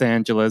in Los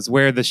Angeles,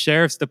 where the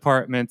sheriff's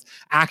departments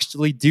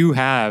actually do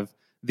have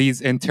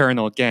these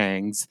internal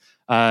gangs.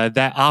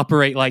 That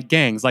operate like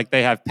gangs, like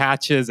they have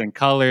patches and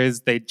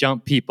colors. They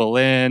jump people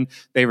in.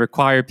 They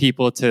require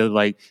people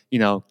to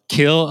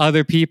kill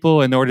other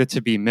people in order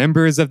to be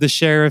members of the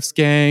sheriff's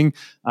gang.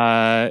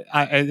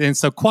 And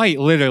so quite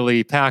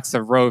literally packs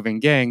of roving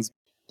gangs.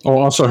 Oh,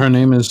 also her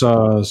name is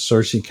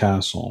Cersei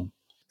Castle.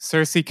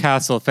 Cersei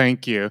Castle,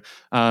 thank you.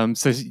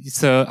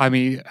 So I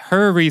mean,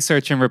 her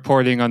research and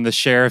reporting on the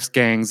sheriff's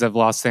gangs of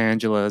Los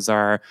Angeles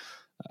are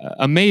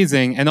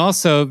amazing and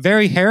also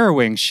very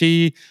harrowing.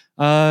 She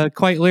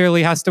quite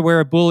literally has to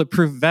wear a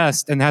bulletproof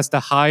vest and has to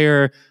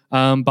hire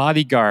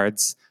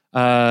bodyguards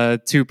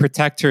to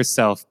protect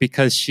herself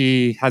because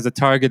she has a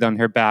target on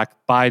her back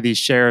by these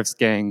sheriff's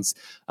gangs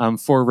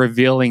for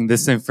revealing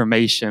this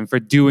information, for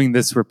doing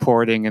this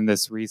reporting and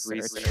this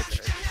research.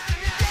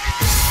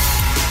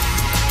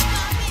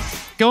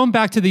 Going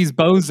back to these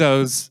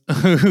bozos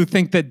who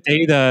think that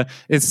data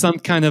is some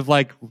kind of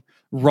like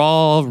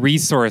raw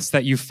resource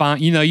that you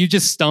find, you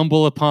just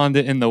stumble upon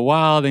it in the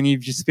wild and you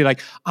just be like,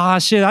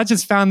 shit, I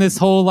just found this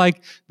whole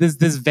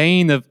this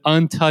vein of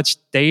untouched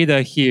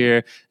data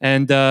here.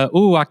 And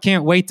I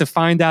can't wait to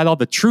find out all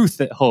the truth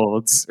it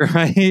holds,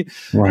 right?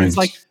 Right. It's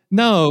like,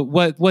 no,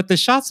 what the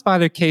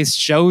ShotSpotter case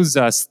shows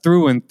us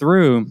through and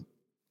through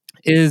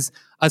is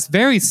a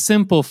very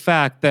simple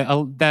fact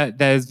that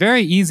is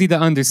very easy to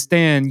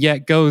understand,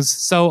 yet goes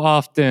so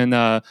often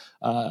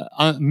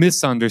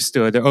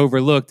misunderstood or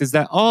overlooked, is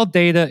that all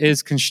data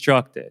is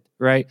constructed,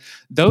 right?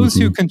 Those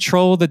who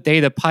control the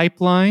data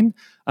pipeline,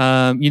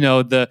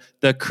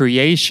 the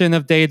creation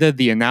of data,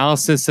 the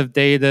analysis of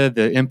data,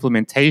 the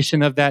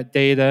implementation of that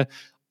data,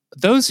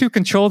 those who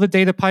control the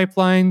data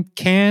pipeline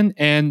can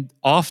and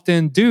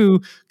often do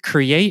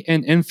create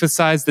and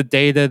emphasize the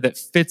data that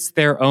fits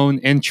their own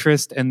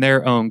interest and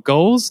their own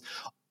goals,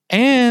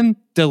 and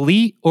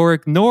delete or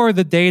ignore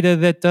the data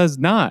that does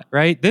not,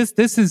 right?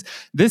 This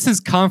is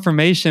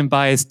confirmation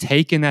bias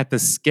taken at the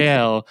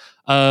scale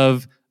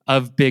of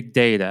big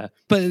data.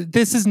 But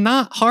this is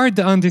not hard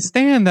to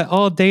understand, that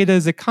all data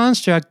is a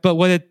construct, but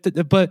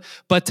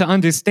to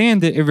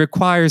understand it, it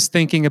requires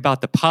thinking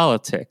about the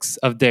politics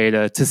of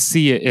data to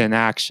see it in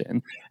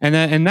action.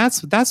 And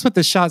that's what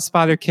the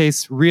ShotSpotter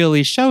case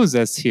really shows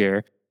us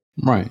here.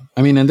 Right.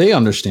 I mean, and they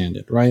understand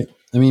it, right?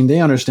 I mean, they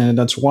understand it.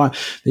 That's why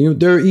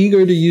they're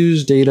eager to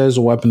use data as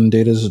a weapon,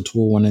 data as a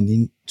tool when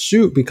in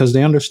suit, because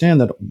they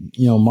understand that,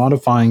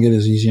 modifying it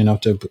is easy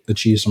enough to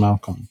achieve some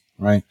outcome,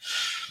 right?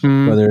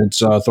 Whether it's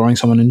throwing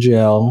someone in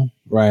jail,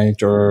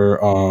 right,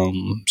 or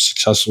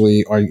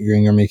successfully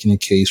arguing or making a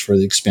case for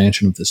the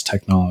expansion of this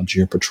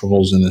technology or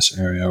patrols in this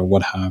area or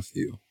what have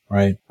you,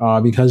 right?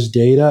 Because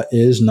data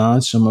is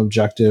not some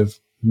objective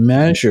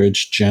measure.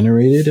 It's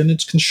generated and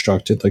it's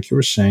constructed, like you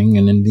were saying.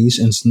 And in these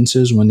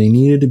instances, when they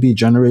needed to be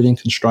generated and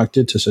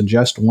constructed to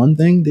suggest one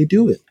thing, they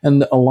do it.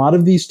 And a lot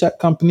of these tech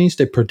companies,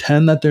 they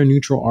pretend that they're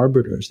neutral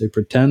arbiters. They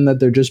pretend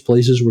that they're just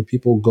places where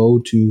people go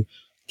to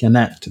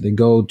connect. They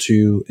go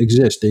to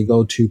exist. They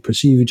go to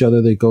perceive each other.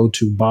 They go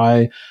to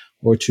buy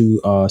or to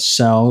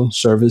sell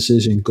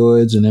services and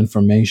goods and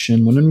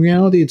information. When in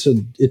reality,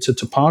 it's a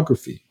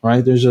topography,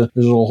 right? There's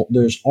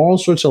all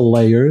sorts of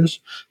layers.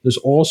 There's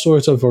all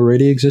sorts of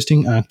already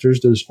existing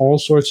actors. There's all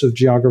sorts of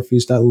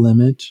geographies that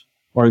limit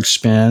or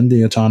expand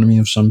the autonomy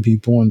of some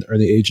people or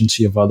the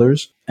agency of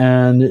others.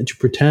 And to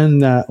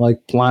pretend that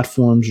like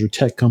platforms or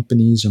tech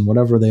companies and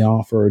whatever they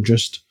offer are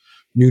just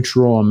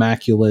neutral,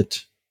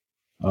 immaculate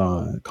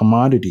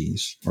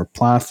commodities or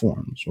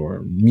platforms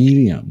or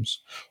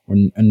mediums or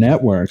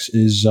networks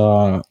is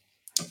a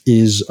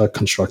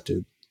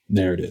constructed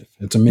narrative.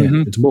 It's a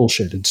myth. It's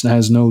bullshit. It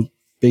has no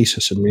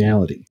basis in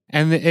reality.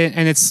 And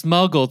it's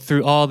smuggled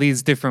through all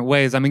these different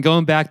ways. I mean,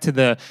 going back to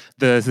the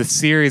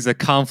series of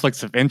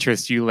conflicts of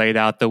interest you laid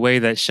out, the way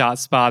that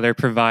ShotSpotter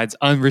provides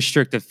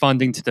unrestricted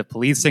funding to the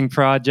policing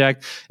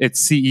project,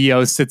 its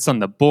CEO sits on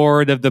the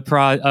board of the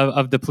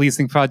of the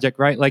policing project,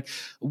 right? Like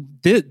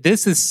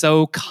this is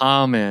so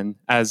common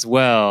as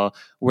well,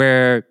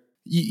 where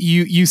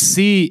you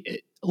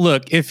see.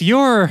 Look, if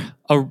you're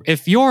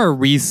a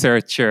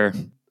researcher,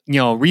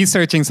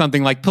 researching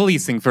something like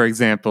policing, for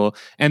example,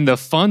 and the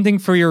funding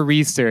for your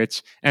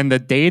research and the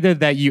data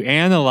that you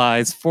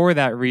analyze for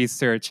that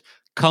research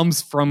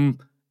comes from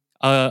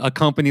a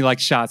company like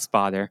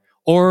ShotSpotter,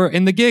 or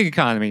in the gig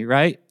economy,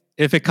 right?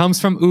 if it comes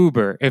from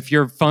Uber, if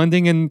your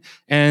funding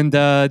and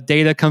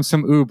data comes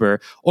from Uber,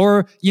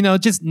 or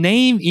just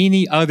name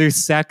any other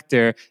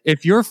sector,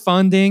 if your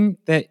funding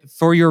that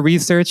for your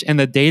research and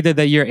the data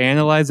that you're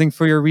analyzing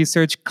for your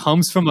research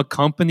comes from a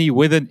company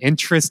with an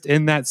interest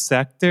in that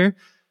sector,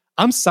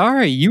 I'm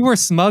sorry, you were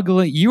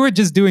smuggling. You were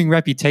just doing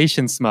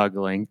reputation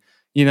smuggling.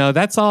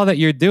 That's all that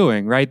you're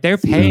doing, right? They're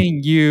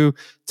paying you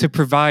to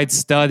provide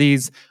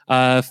studies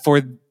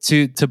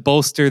to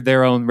bolster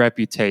their own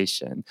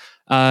reputation.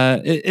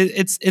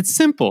 It's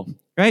simple,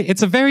 right?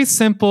 It's a very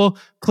simple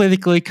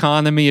political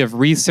economy of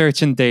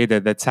research and data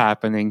that's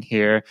happening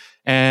here.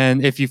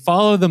 And if you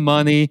follow the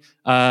money,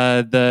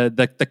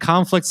 the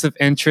conflicts of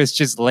interest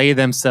just lay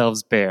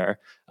themselves bare,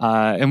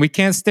 and we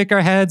can't stick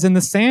our heads in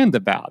the sand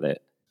about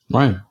it.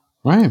 Right.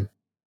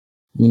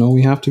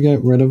 We have to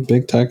get rid of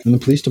big tech and the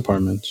police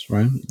departments,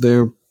 right?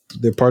 They're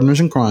partners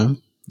in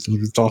crime, as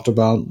we've talked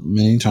about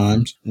many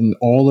times. And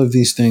all of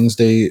these things,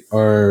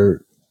 their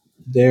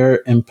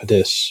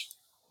impetus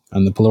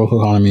and the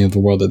political economy of the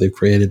world that they've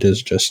created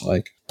is just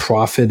like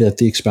profit at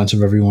the expense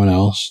of everyone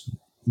else,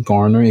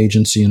 garner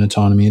agency and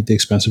autonomy at the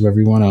expense of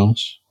everyone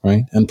else,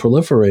 right? And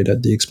proliferate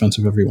at the expense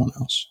of everyone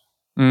else.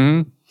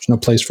 Mm-hmm. There's no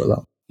place for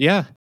that.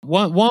 Yeah.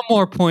 One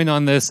more point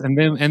on this, and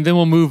then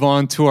we'll move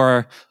on to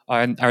our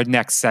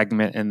next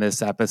segment in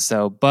this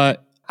episode.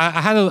 But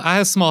I had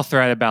a small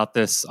thread about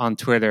this on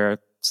Twitter,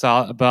 so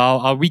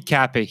I'll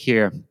recap it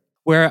here.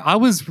 Where I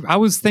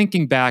was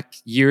thinking back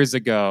years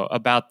ago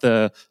about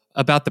the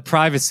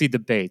privacy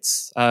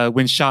debates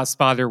when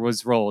ShotSpotter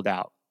was rolled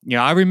out.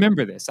 I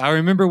remember this. I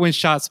remember when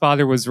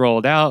ShotSpotter was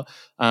rolled out,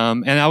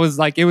 and I was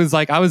like,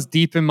 I was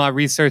deep in my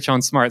research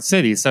on smart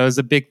cities, so it was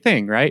a big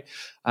thing, right?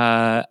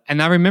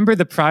 And I remember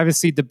the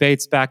privacy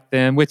debates back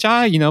then, which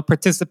I,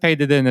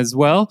 participated in as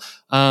well,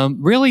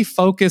 really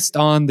focused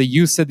on the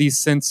use of these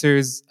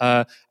sensors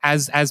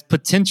as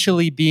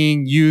potentially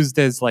being used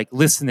as like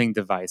listening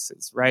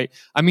devices, right?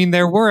 I mean,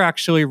 there were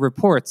actually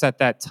reports at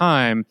that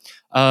time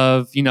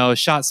of,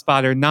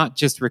 ShotSpotter not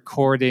just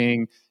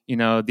recording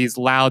these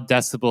loud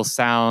decibel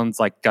sounds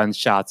like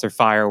gunshots or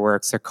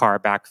fireworks or car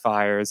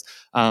backfires,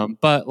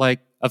 but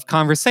like of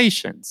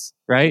conversations,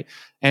 right?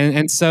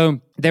 And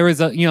so there was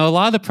a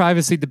lot of the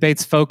privacy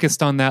debates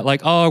focused on that,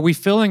 like, oh, are we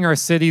filling our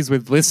cities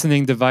with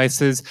listening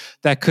devices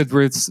that could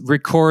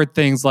record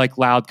things like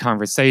loud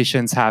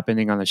conversations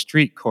happening on a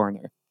street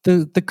corner?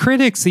 The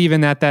critics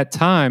even at that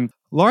time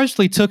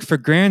largely took for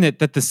granted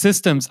that the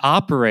systems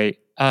operate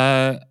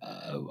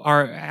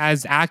are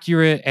as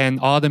accurate and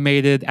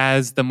automated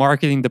as the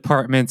marketing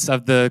departments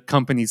of the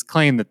companies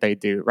claim that they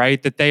do,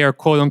 right? That they are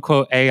quote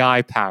unquote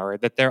AI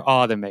powered, that they're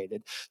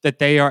automated, that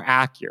they are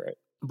accurate.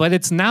 But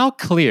it's now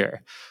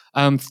clear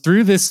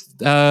through this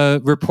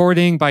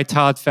reporting by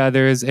Todd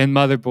Feathers and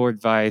Motherboard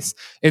Vice,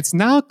 it's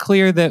now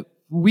clear that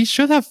we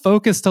should have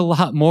focused a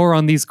lot more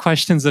on these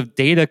questions of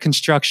data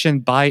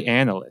construction by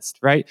analysts,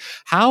 right?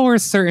 How are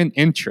certain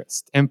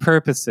interests and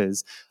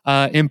purposes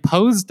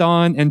imposed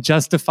on and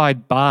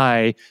justified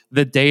by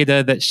the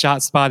data that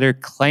ShotSpotter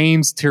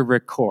claims to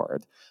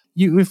record?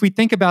 If we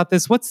think about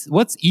this,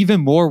 what's even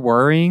more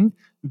worrying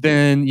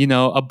than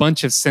a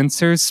bunch of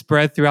sensors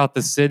spread throughout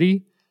the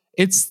city?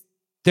 It's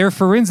their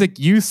forensic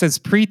use as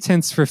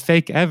pretense for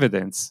fake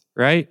evidence,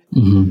 right?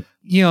 Mm-hmm.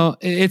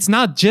 It's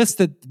not just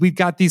that we've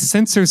got these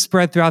sensors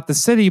spread throughout the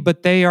city,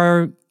 but they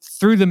are,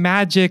 through the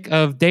magic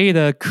of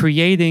data,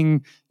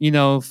 creating,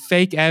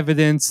 fake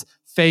evidence,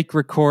 fake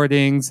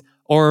recordings,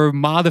 or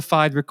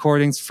modified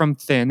recordings from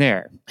thin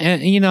air.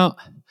 And,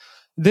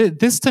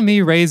 this to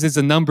me raises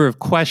a number of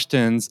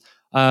questions,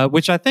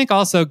 which I think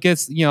also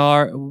gets,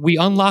 we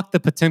unlocked the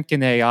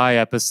Potemkin AI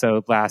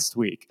episode last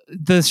week.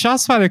 The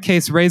ShotSpotter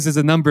case raises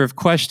a number of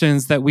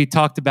questions that we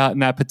talked about in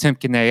that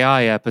Potemkin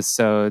AI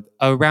episode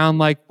around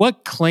like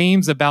what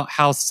claims about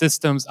how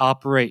systems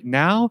operate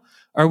now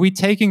are we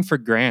taking for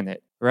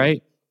granted,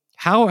 right?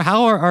 How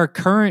are our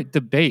current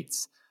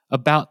debates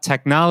about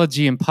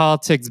technology and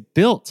politics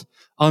built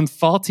on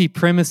faulty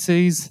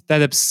premises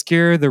that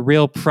obscure the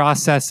real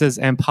processes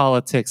and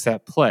politics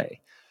at play?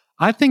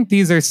 I think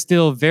these are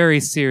still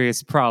very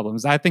serious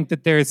problems. I think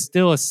that there is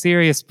still a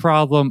serious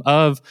problem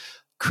of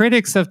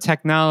critics of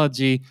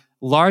technology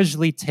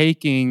largely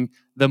taking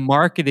the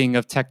marketing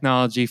of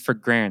technology for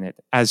granted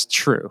as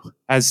true,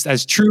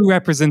 as true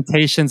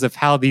representations of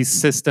how these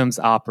systems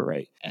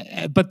operate.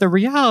 But the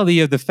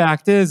reality of the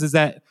fact is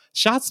that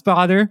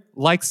ShotSpotter,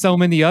 like so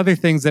many other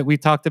things that we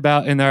talked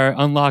about in our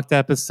Unlocked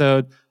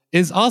episode,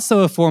 is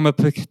also a form of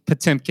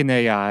Potemkin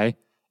AI.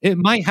 It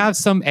might have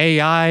some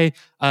AI,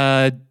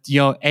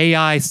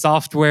 AI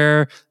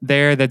software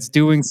there that's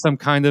doing some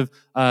kind of,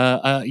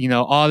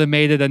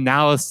 automated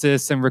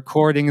analysis and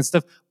recording and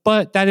stuff.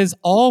 But that is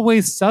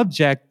always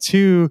subject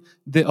to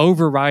the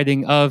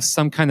overriding of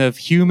some kind of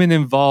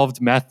human-involved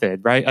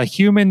method, right? A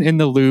human in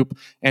the loop,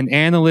 an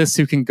analyst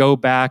who can go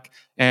back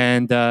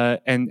and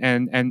edit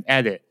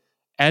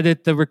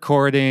the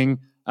recording,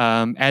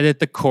 edit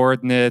the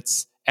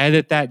coordinates,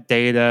 edit that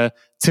data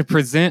to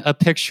present a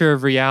picture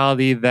of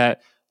reality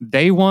that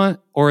they want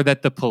or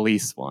that the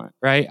police want,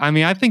 right? I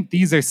mean, I think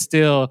these are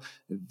still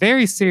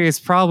very serious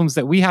problems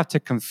that we have to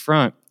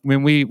confront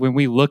when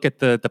we look at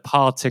the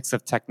politics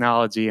of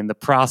technology and the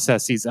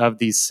processes of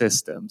these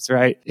systems,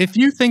 right? If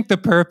you think the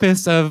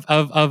purpose of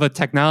a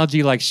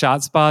technology like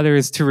ShotSpotter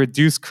is to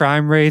reduce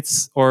crime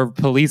rates or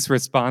police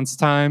response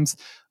times,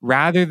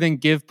 rather than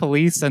give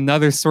police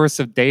another source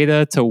of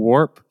data to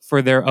warp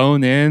for their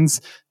own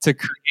ends, to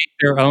create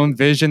their own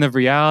vision of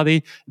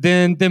reality,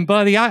 then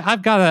buddy,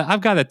 I've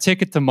got a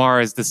ticket to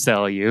Mars to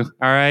sell you.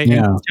 All right,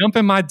 Yeah. and jump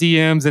in my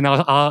DMs and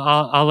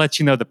I'll let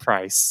you know the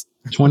price.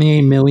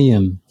 28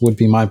 million would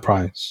be my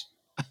price.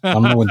 I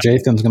don't know what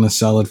Jathan's going to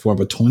sell it for,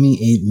 but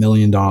 $28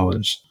 million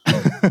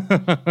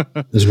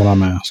is what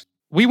I'm asking.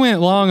 We went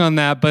long on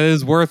that, but it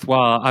was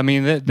worthwhile. I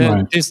mean,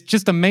 Right. it's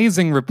just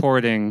amazing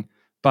reporting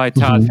by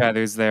Todd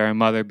Feathers there and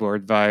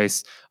Motherboard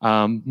Vice.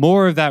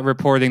 More of that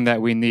reporting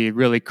that we need,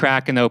 really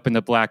cracking open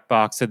the black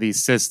box of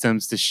these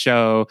systems to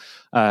show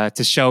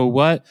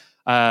what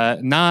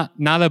not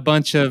a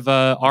bunch of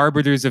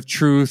arbiters of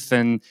truth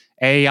and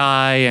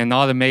AI and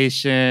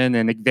automation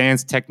and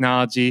advanced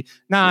technology.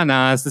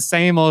 Nah, it's the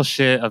same old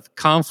shit of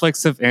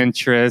conflicts of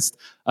interest,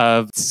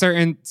 of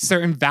certain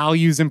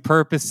values and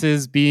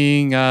purposes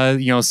being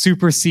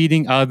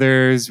superseding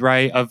others,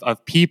 right?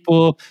 Of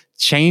people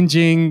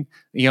changing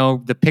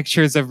the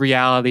pictures of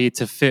reality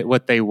to fit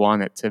what they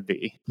want it to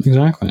be.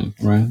 Exactly,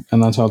 right?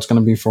 And that's how it's going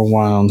to be for a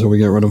while until we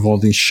get rid of all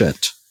these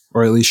shit,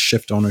 or at least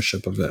shift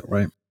ownership of it,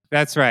 right?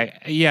 That's right.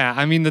 Yeah.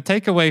 I mean, the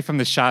takeaway from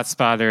the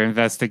ShotSpotter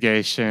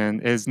investigation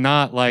is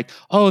not like,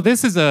 oh,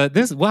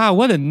 wow,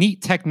 what a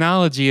neat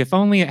technology. If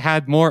only it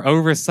had more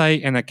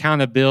oversight and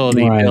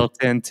accountability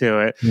built into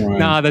it. Right.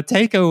 Nah, the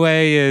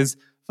takeaway is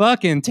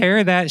fucking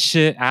tear that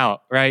shit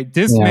out, right?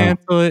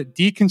 Dismantle it,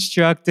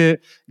 deconstruct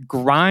it,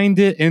 grind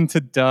it into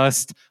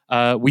dust.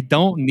 We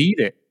don't need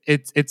it.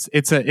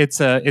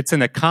 It's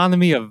an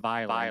economy of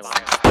violence.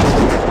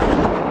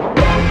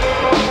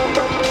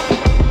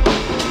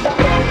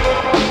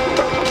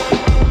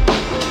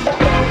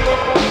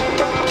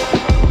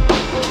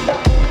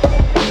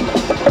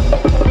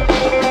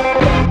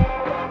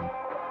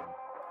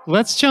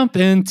 Let's jump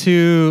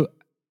into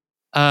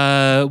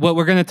what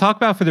we're going to talk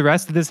about for the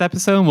rest of this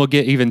episode, and we'll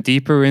get even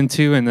deeper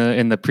into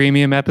in the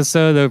premium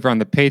episode over on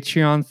the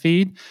Patreon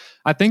feed.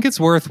 I think it's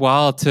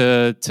worthwhile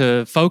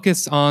to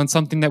focus on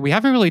something that we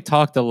haven't really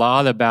talked a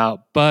lot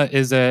about, but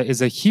is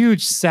a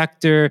huge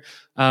sector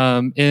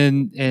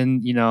in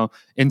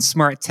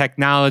smart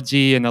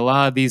technology and a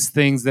lot of these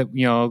things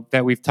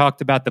that we've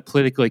talked about, the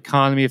political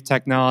economy of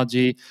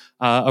technology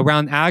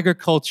around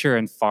agriculture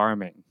and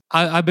farming.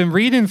 I've been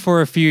reading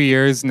for a few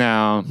years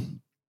now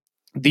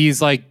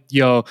these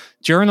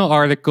journal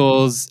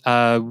articles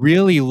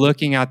really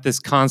looking at this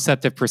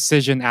concept of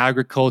precision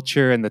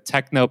agriculture and the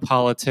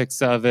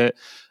technopolitics of it,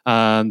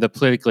 the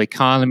political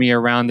economy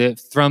around it.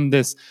 From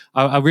this,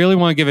 I really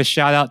want to give a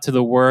shout out to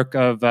the work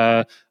of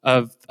a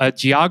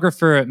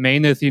geographer at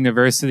Maynooth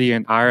University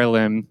in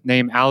Ireland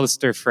named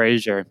Alistair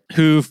Fraser,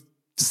 who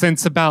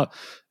since about,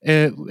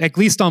 at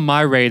least on my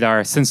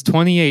radar, since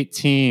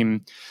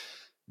 2018,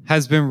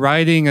 has been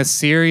writing a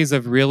series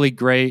of really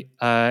great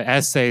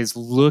essays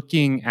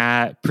looking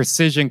at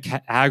precision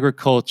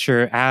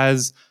agriculture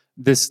as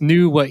this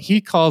new, what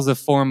he calls a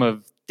form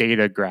of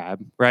data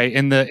grab, right?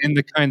 In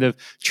the kind of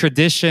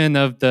tradition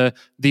of the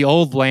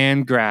old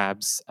land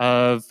grabs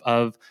of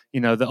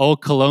the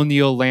old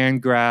colonial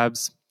land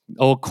grabs,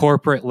 old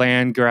corporate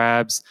land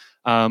grabs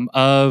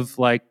of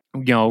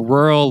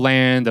rural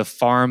land, of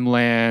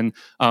farmland,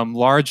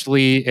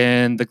 largely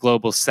in the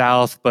global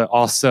South, but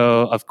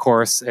also, of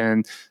course,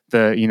 in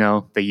the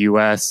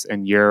U.S.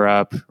 and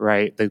Europe,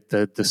 right?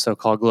 The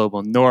so-called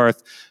global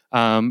North,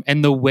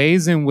 and the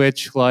ways in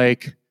which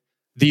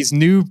these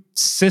new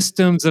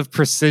systems of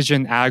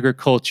precision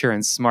agriculture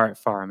and smart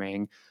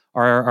farming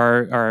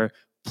are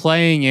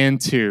playing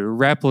into,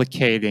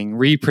 replicating,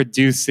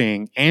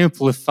 reproducing,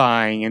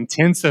 amplifying,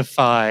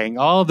 intensifying,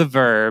 all the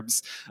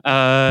verbs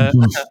of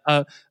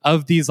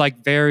these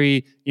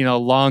very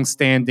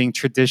long-standing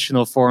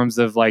traditional forms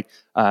of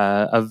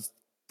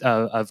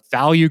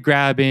value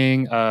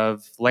grabbing,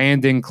 of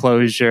land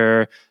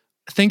enclosure.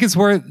 I think it's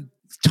worth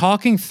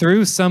talking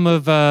through some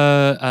of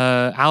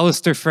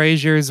Alistair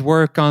Fraser's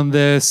work on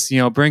this,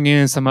 bringing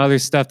in some other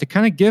stuff to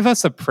kind of give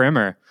us a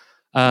primer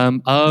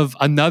of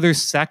another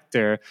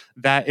sector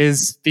that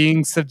is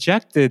being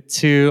subjected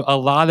to a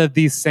lot of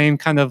these same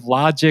kind of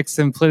logics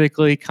and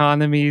political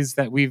economies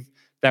that we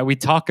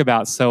talk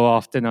about so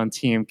often on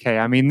TMK.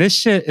 I mean, this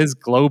shit is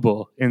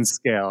global in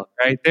scale,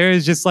 right?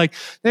 There's just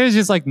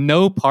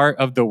no part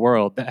of the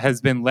world that has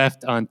been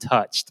left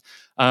untouched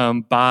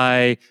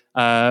by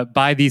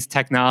these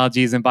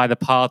technologies and by the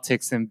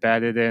politics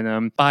embedded in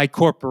them, by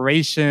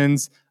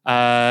corporations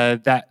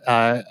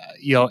that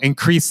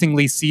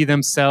increasingly see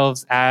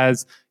themselves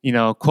as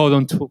quote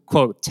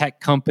unquote tech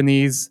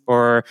companies,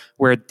 or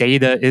where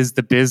data is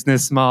the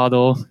business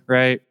model,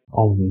 right?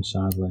 All of them,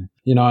 sadly.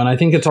 And I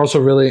think it's also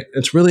really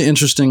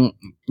interesting.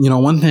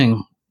 One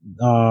thing,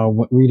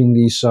 reading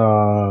these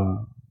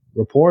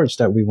reports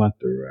that we went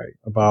through, right?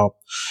 About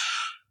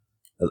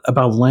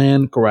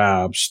land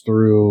grabs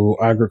through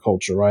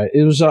agriculture, right?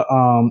 It was,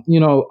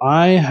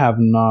 I have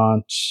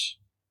not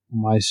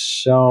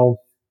myself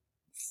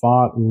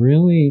thought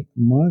really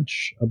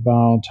much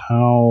about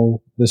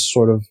how this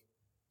sort of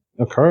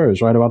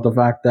occurs, right? About the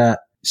fact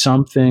that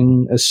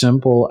something as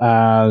simple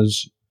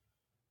as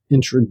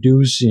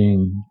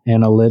introducing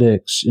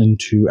analytics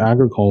into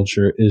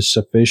agriculture is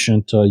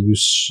sufficient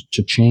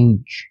to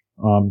change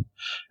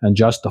and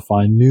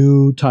justify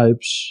new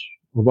types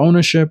of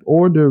ownership,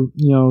 or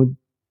to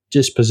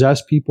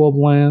dispossess people of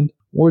land,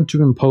 or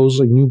to impose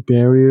like new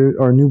barrier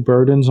or new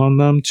burdens on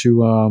them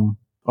to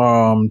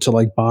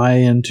like buy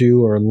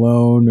into or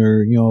loan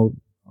or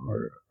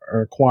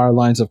acquire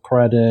lines of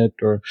credit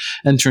or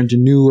enter into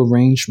new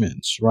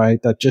arrangements,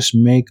 right? That just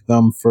make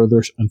them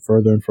further and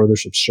further and further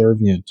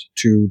subservient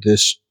to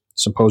this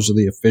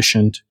supposedly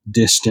efficient,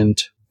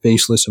 distant,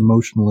 faceless,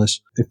 emotionless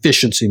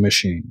efficiency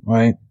machine,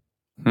 right?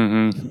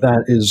 Mm-hmm.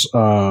 That is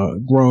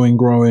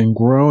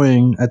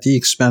growing at the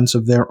expense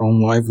of their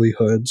own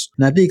livelihoods,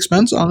 and at the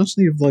expense,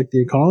 honestly, of like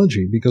the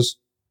ecology, because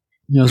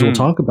as we'll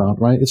talk about,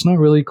 right, it's not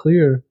really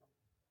clear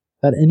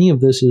that any of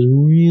this is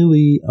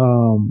really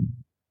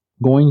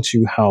going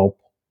to help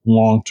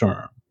long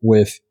term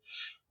with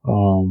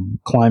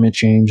climate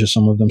change, as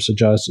some of them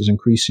suggest, is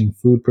increasing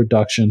food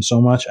production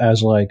so much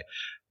as like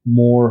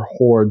more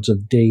hordes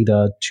of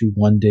data to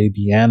one day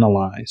be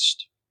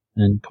analyzed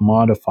and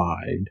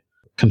commodified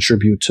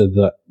contribute to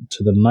the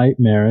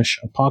nightmarish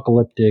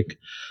apocalyptic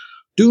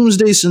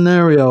doomsday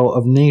scenario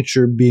of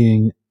nature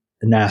being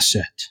an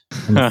asset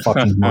in the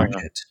fucking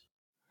market.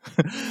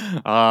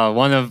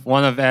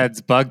 One of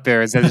Ed's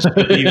bugbears, as it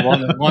should be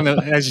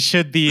as it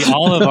should be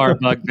all of our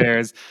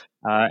bugbears,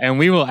 and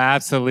we will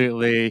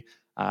absolutely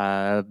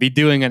be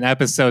doing an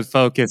episode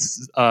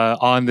focused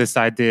on this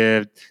idea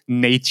of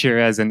nature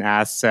as an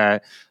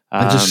asset.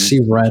 I just see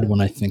red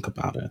when I think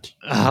about it.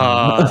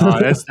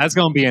 That's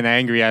going to be an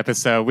angry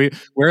episode. We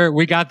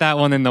got that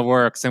one in the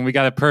works, and we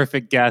got a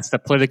perfect guest, a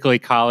political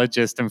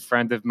ecologist and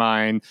friend of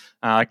mine.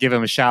 Give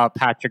him a shout,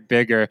 Patrick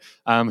Bigger,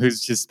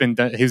 who's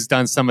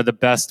done some of the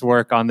best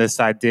work on this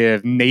idea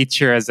of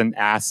nature as an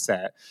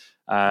asset,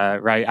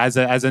 right? As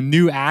a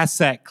new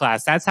asset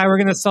class. That's how we're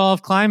going to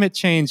solve climate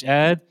change,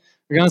 Ed.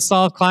 We're going to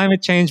solve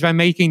climate change by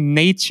making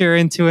nature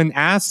into an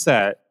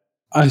asset.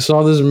 I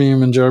saw this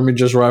meme and Jeremy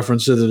just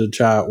referenced it in the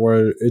chat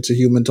where it's a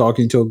human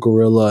talking to a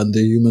gorilla and the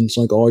human's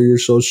like, oh, you're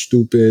so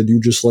stupid. You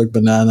just like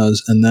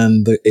bananas. And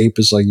then the ape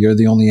is like, you're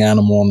the only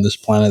animal on this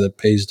planet that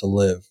pays to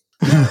live.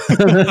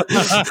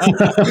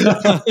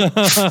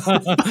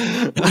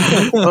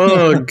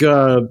 Oh,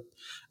 God.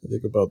 I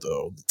think about that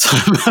all the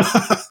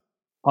time.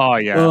 Oh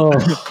yeah. Oh.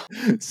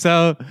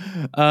 So,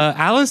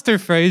 Alistair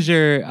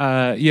Fraser,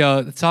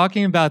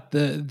 talking about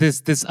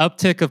this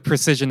uptick of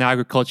precision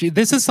agriculture.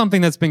 This is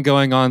something that's been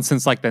going on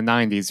since like the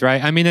 90s,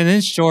 right? I mean, and in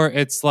short,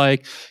 it's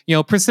like,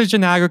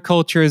 precision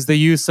agriculture is the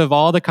use of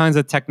all the kinds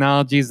of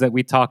technologies that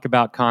we talk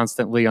about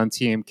constantly on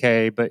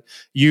TMK, but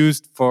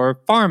used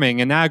for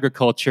farming and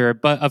agriculture,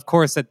 but of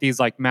course at these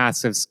like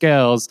massive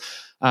scales.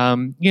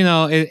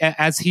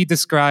 As he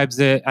describes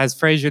it, as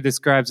Fraser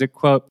describes it,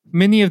 quote,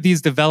 many of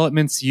these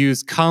developments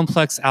use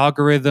complex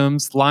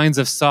algorithms, lines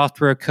of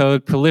software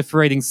code,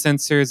 proliferating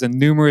sensors, and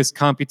numerous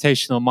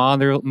computational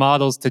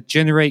models to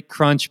generate,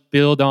 crunch,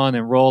 build on,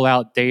 and roll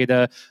out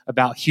data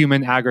about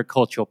human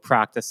agricultural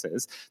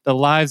practices, the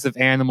lives of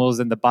animals,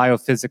 and the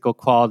biophysical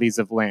qualities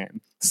of land.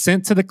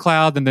 Sent to the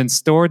cloud and then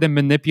stored and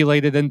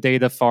manipulated in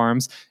data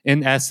farms,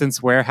 in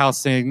essence,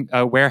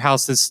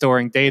 warehouses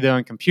storing data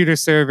on computer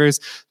servers.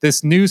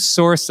 This new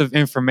source of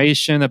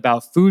information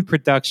about food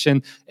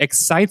production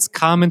excites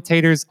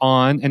commentators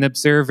on and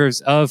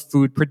observers of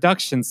food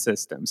production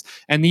systems,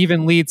 and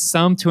even leads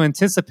some to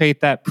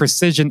anticipate that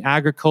precision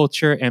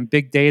agriculture and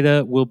big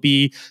data will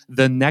be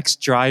the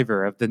next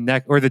driver of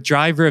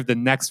the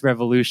next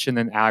revolution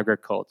in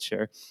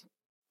agriculture.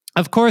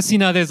 Of course,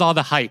 there's all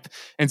the hype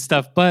and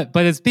stuff, but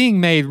it's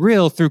being made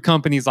real through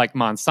companies like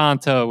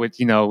Monsanto, which,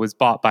 was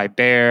bought by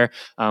Bayer,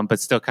 but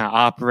still kind of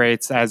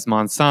operates as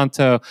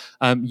Monsanto,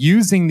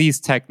 using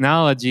these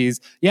technologies,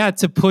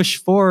 to push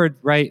forward,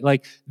 right?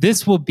 Like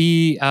this will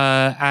be,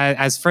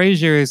 as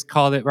Fraser has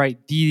called it, right,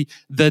 the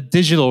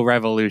digital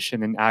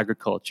revolution in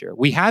agriculture.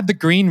 We had the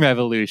Green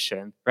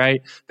Revolution,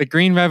 right? The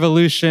Green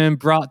Revolution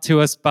brought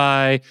to us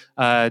by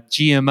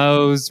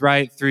GMOs,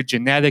 right, through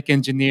genetic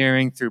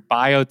engineering, through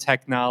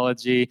biotechnology.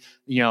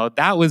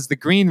 That was the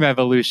green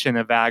revolution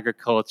of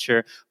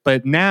agriculture.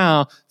 But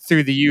now,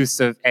 through the use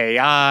of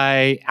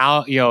AI,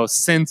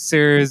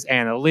 sensors,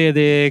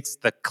 analytics,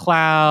 the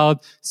cloud,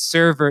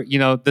 server,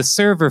 the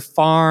server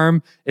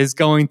farm is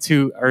going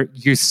to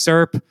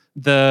usurp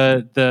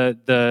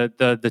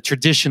the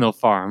traditional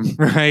farm,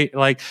 right?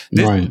 Like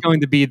this is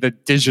going to be the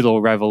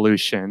digital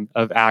revolution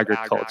of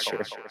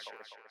agriculture.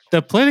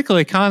 The political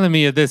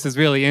economy of this is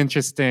really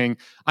interesting.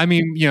 I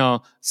mean,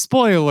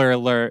 spoiler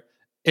alert,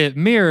 it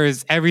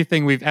mirrors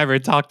everything we've ever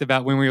talked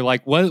about when we were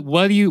like,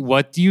 what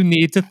do you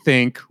need to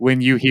think when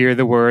you hear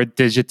the word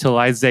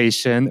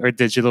digitalization or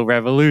digital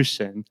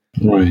revolution?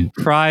 Right.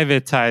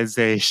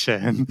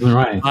 Privatization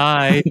Right.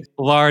 by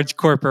large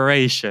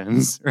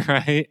corporations,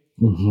 right?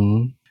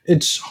 Mm-hmm.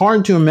 It's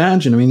hard to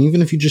imagine. I mean,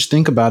 even if you just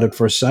think about it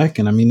for a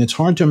second, I mean, it's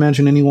hard to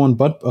imagine anyone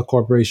but a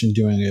corporation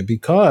doing it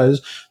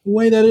because the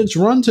way that it's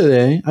run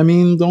today, I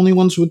mean, the only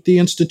ones with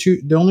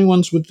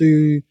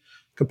the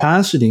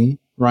capacity,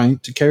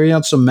 right, to carry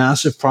out some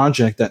massive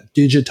project that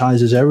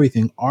digitizes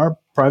everything are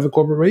private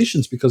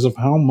corporations because of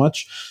how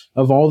much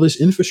of all this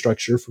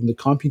infrastructure, from the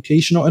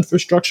computational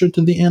infrastructure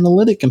to the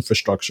analytic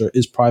infrastructure,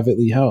 is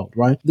privately held,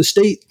 right? The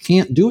state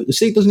can't do it. The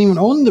state doesn't even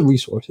own the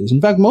resources. In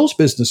fact, most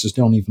businesses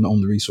don't even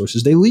own the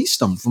resources. They lease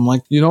them from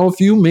a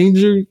few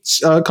major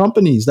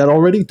companies that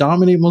already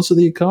dominate most of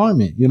the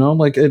economy,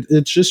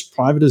 it's just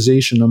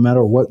privatization no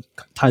matter what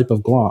type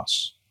of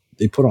gloss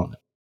they put on it.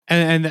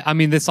 And I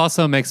mean, this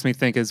also makes me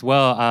think as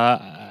well.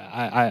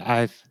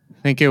 I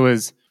think it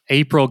was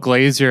April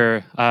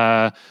Glazer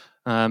at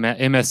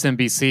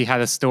MSNBC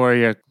had a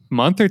story a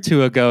month or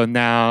two ago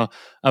now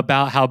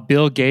about how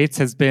Bill Gates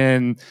has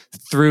been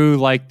through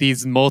like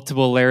these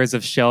multiple layers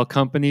of shell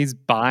companies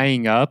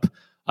buying up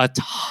a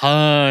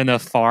ton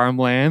of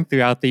farmland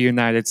throughout the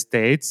United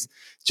States,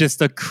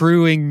 just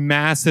accruing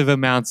massive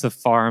amounts of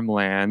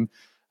farmland.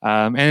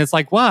 And it's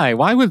like, why?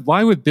 Why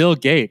would Bill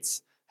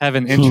Gates have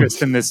an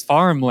interest in this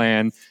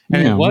farmland?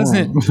 And Yeah, it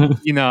wasn't, well.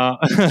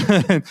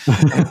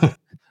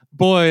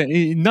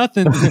 boy,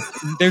 nothing.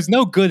 There's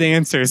no good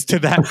answers to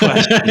that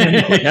question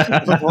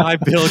of why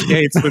Bill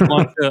Gates would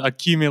want to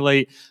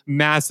accumulate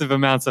massive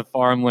amounts of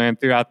farmland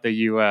throughout the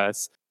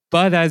U.S.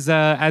 But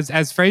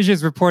as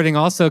Fraser's reporting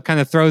also kind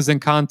of throws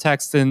in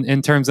context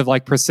in terms of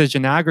like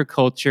precision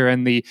agriculture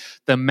and the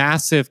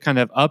massive kind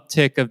of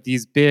uptick of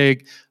these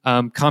big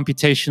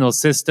computational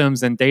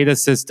systems and data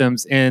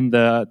systems in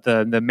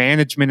the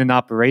management and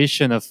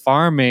operation of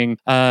farming.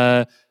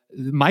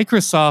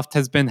 Microsoft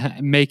has been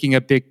making a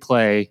big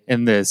play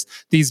in this.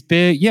 These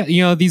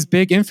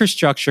big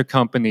infrastructure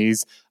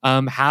companies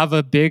have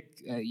a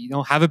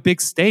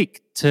big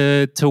stake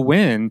to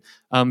win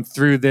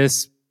through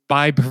this,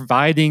 by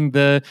providing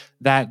that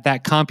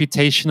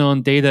computational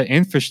and data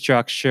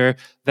infrastructure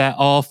that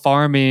all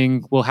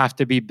farming will have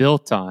to be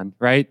built on,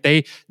 right?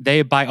 They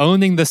by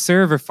owning the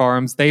server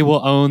farms, they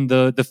will own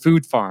the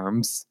food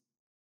farms.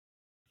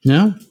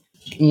 Yeah.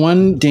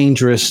 One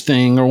dangerous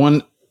thing, or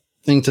one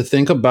thing to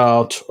think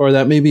about, or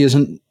that maybe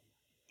isn't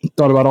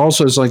thought about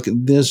also, is like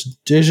this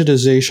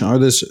digitization or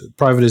this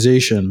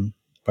privatization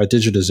by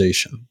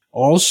digitization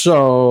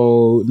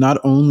also not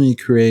only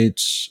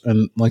creates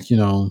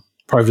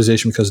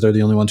privatization because they're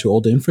the only ones who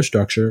own the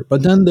infrastructure,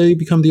 but then they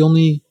become the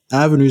only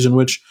avenues in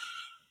which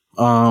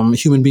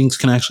human beings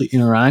can actually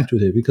interact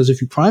with it. Because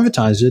if you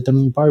privatize it,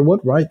 then by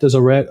what right does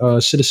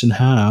a citizen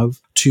have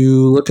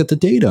to look at the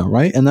data,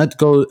 right? And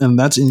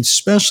that's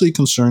especially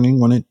concerning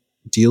when it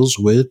deals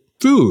with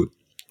food,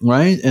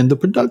 right? And the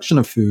production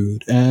of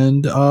food,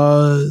 and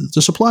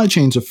the supply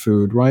chains of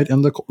food, right?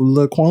 And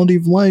the quality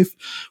of life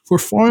for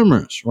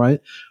farmers, right?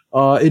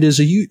 It is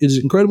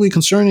incredibly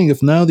concerning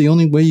if now the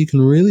only way you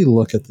can really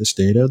look at this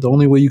data, the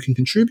only way you can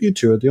contribute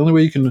to it, the only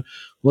way you can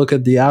look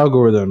at the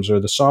algorithms or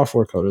the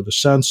software code or the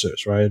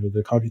sensors, right, or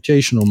the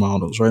computational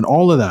models, right,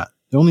 all of that.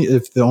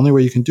 The only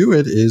way you can do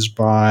it is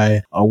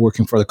by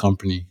working for the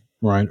company,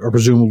 right, or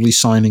presumably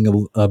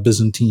signing a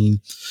Byzantine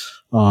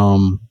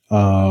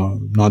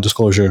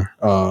non-disclosure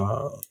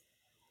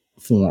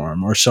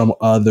form or some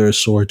other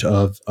sort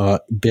of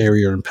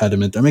barrier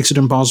impediment that makes it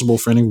impossible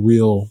for any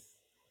real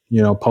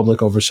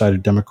public oversight or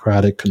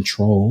democratic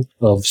control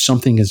of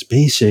something as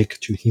basic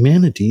to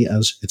humanity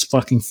as it's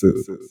fucking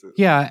food.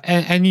 Yeah,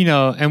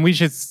 and we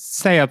should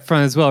say up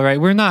front as well,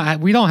 right?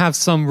 We don't have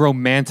some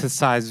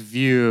romanticized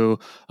view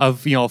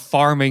of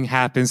farming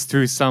happens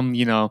through some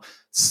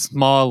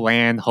small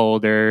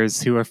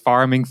landholders who are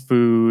farming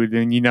food,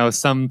 and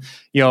some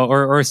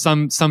or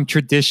some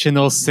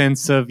traditional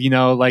sense of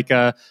like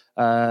a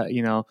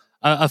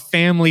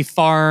family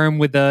farm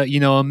with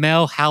a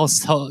male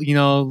household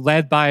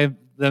led by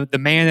the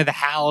man of the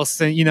house,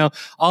 and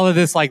all of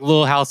this like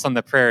Little House on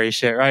the Prairie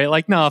shit, right?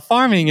 Like, no,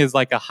 farming is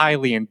like a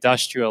highly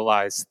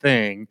industrialized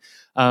thing.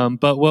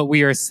 But what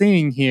we are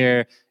seeing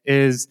here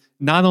is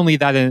not only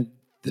that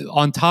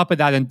on top of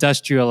that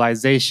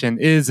industrialization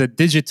is a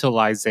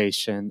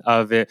digitalization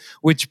of it,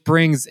 which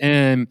brings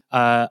in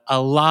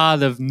a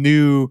lot of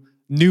new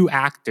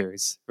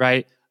actors,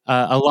 right?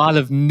 A lot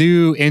of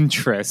new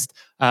interest,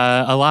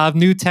 a lot of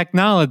new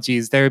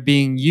technologies that are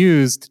being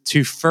used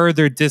to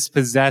further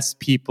dispossess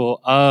people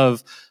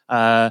of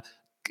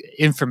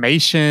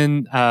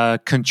information,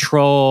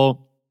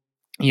 control,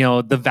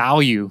 the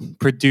value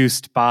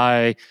produced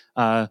by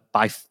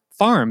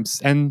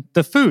farms and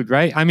the food,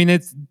 right? I mean,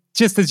 it's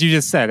just as you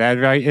just said, Ed,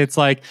 right? It's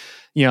like,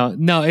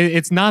 no,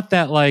 it's not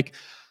that like,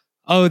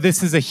 oh,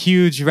 this is a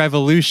huge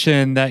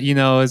revolution that,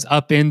 is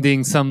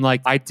upending some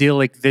like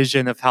idyllic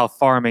vision of how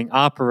farming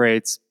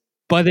operates.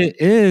 But it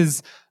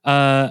is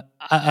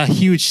a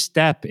huge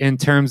step in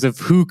terms of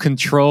who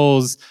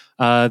controls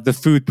the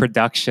food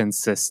production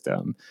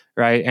system,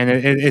 right? And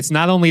it's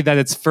not only that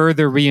it's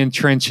further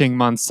re-entrenching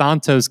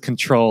Monsanto's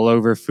control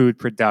over food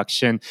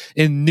production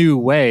in new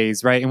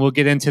ways, right? And we'll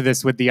get into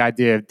this with the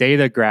idea of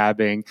data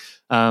grabbing,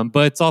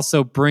 but it's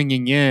also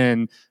bringing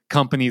in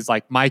companies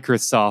like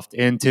Microsoft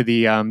into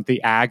the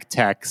ag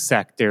tech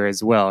sector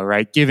as well,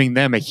 right? Giving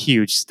them a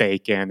huge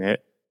stake in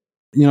it.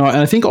 And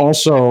I think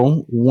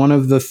also one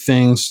of the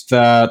things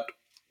that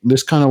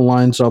this kind of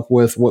lines up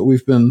with what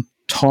we've been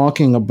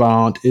talking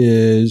about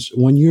is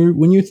when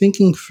you're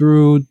thinking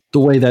through the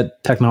way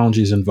that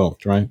technology is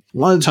invoked, right? A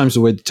lot of times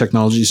the way the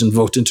technology is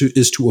invoked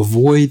is to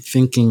avoid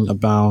thinking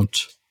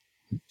about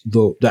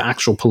the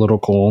actual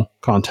political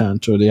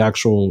content or the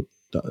actual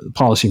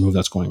policy move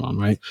that's going on,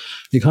 right?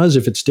 Because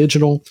if it's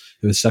digital,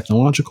 if it's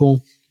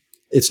technological,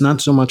 it's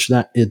not so much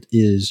that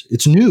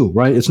it's new,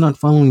 right? It's not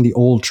following the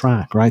old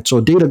track, right? So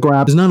a data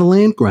grab is not a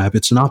land grab.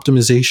 It's an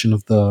optimization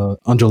of the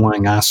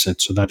underlying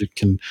asset so that it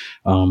can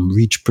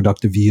reach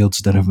productive yields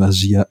that have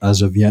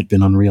as of yet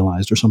been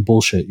unrealized or some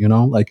bullshit,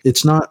 Like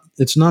it's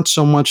not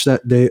so much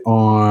that they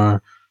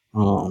are,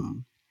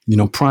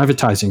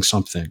 privatizing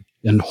something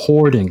and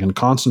hoarding and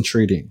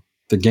concentrating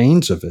the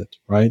gains of it,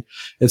 right?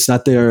 It's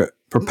that they're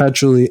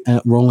perpetually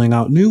rolling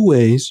out new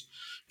ways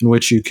in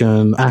which you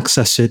can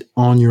access it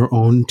on your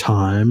own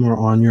time or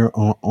on your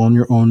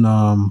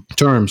own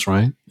terms,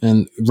 right?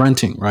 And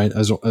renting, right,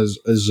 as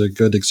a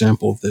good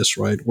example of this,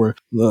 right, where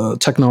the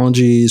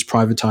technology is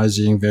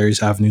privatizing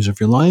various avenues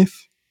of your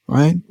life,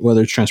 right?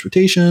 Whether it's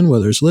transportation,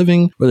 whether it's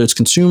living, whether it's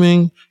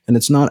consuming, and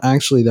it's not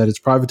actually that it's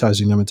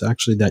privatizing them. It's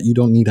actually that you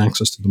don't need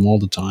access to them all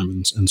the time,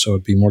 and so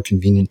it'd be more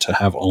convenient to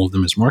have all of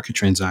them as market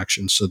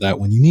transactions, so that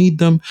when you need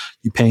them,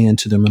 you pay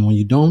into them, and when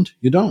you don't,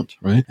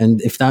 right? And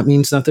if that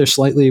means that they're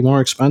slightly more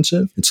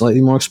expensive, it's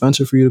slightly more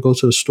expensive for you to go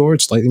to the store,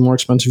 it's slightly more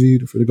expensive for you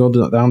to go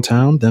to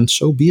downtown, then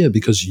so be it,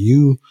 because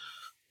you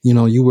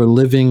were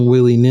living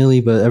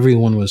willy-nilly, but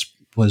everyone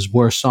was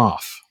worse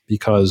off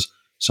because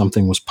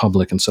something was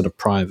public instead of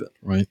private,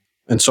 right?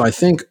 And so I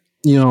think,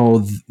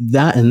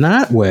 that in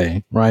that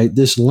way, right,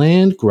 this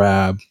land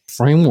grab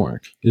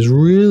framework is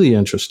really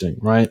interesting,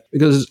 right?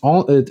 Because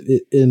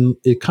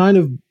it kind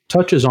of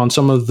touches on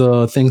some of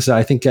the things that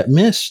I think get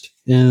missed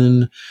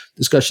in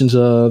discussions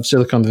of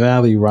Silicon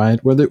Valley, right?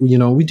 Where we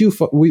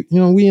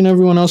and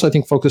everyone else, I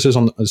think, focuses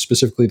on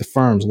specifically the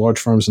firms, large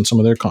firms, and some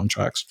of their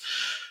contracts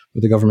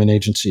with the government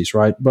agencies,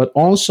 right? But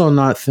also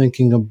not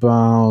thinking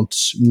about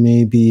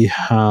maybe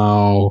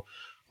how,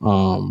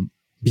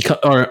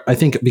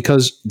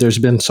 because there's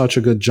been such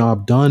a good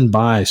job done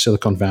by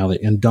Silicon Valley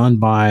and done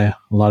by a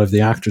lot of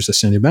the actors that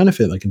stand to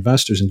benefit, like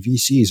investors and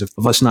VCs,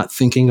 of us not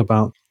thinking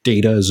about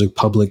data as a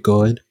public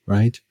good,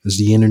 right? As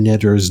the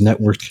internet or as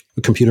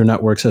computer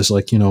networks as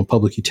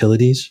public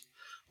utilities.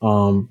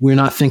 We're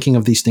not thinking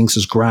of these things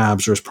as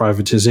grabs or as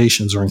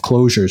privatizations or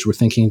enclosures. We're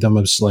thinking of them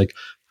as like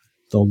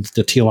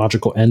the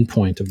theological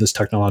endpoint of this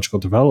technological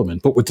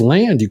development. But with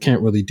land, you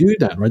can't really do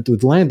that, right?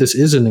 With land, this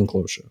is an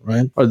enclosure,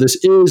 right? Or this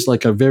is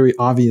like a very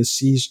obvious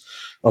seize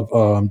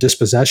of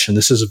dispossession.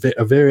 This is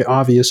a very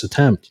obvious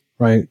attempt,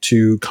 right,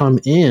 to come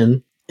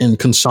in and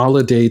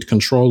consolidate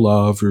control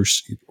of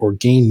or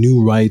gain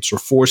new rights or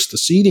force the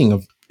ceding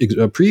of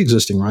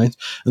pre-existing rights.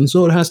 And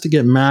so it has to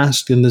get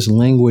masked in this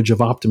language of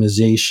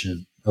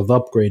optimization, of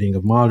upgrading,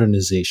 of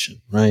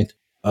modernization, right?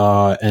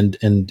 And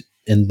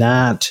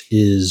that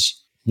is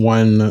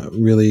one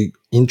really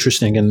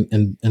interesting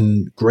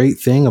and great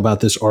thing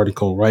about this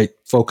article, right?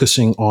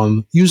 Focusing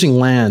on using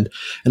land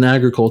and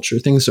agriculture,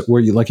 things that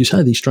like you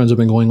said, these trends have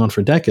been going on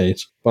for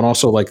decades, but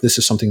also like this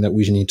is something that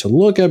we need to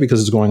look at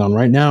because it's going on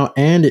right now.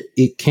 And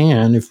it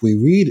can, if we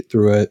read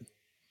through it,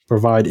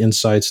 provide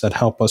insights that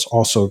help us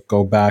also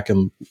go back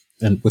and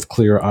with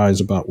clear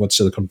eyes about what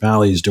Silicon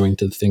Valley is doing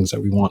to the things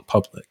that we want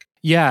public.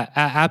 Yeah,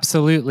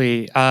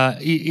 absolutely.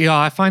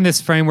 I find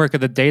this framework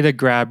of the data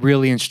grab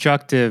really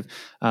instructive,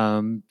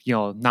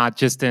 not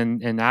just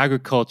in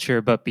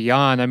agriculture, but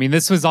beyond. I mean,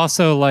 this was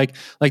also like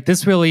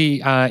this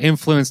really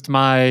influenced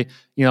my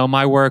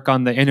work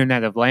on the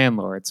Internet of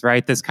Landlords,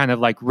 right? This kind of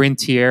like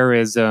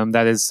rentierism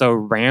that is so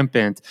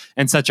rampant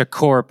and such a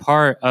core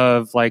part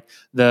of like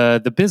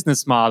the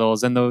business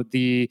models and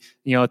the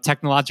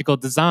technological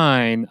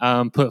design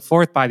put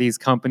forth by these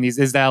companies,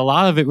 is that a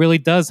lot of it really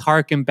does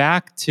harken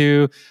back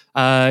to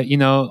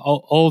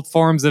old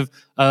forms of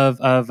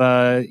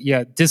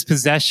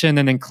dispossession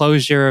and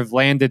enclosure of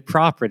landed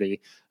property,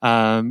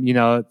 that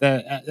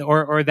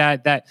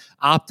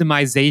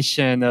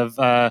optimization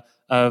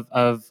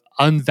of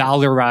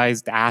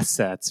unvalorized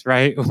assets,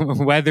 right?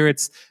 Whether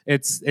it's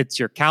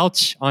your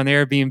couch on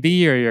Airbnb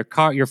or your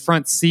car, your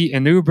front seat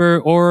in Uber,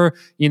 or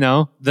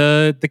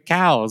the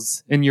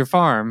cows in your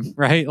farm,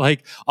 right?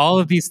 Like all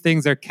of these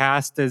things are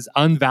cast as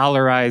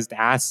unvalorized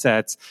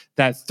assets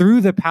that, through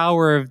the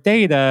power of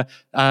data,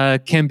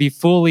 can be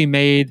fully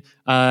made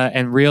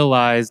and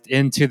realized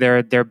into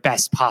their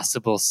best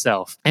possible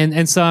self.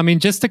 And so, I mean,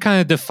 just to kind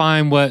of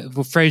define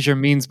what Fraser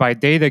means by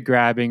data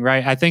grabbing,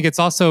 right? I think it's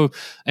also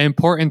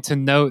important to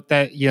note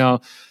that,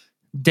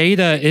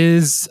 data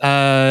is,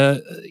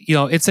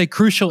 it's a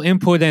crucial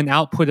input and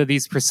output of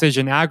these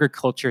precision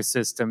agriculture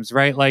systems,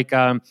 right? Like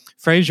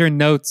Fraser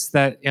notes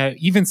that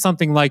even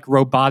something like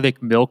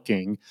robotic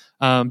milking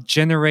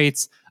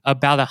generates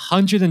about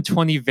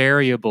 120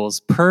 variables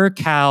per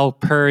cow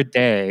per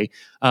day,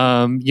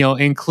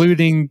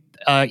 including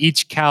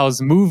each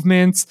cow's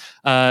movements,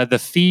 the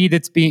feed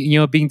it's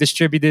being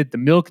distributed, the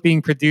milk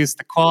being produced,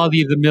 the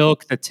quality of the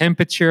milk, the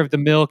temperature of the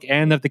milk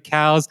and of the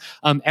cows.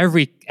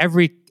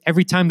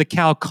 Every time the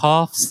cow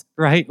coughs,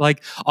 right?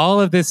 Like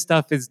all of this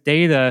stuff is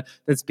data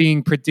that's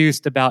being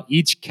produced about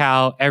each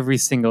cow every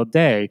single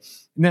day.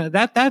 Now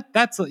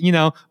that's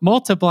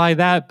multiply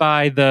that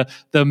by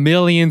the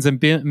millions and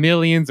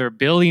millions or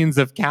billions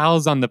of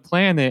cows on the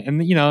planet,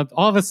 and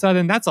all of a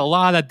sudden that's a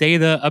lot of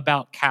data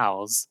about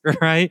cows,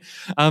 right?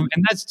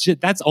 And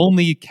that's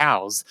only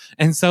cows,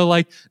 and so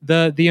like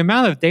the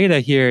amount of data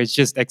here is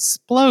just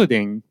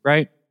exploding,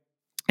 right?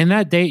 And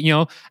that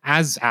data,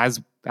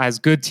 as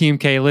good Team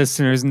K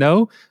listeners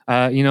know,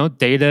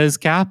 data is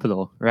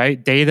capital,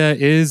 right? Data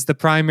is the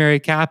primary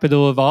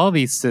capital of all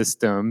these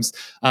systems.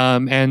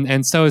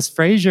 And so as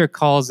Fraser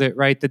calls it,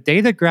 right, the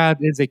data grab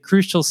is a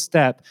crucial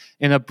step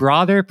in a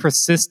broader,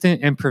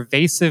 persistent, and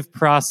pervasive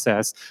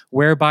process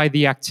whereby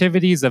the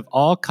activities of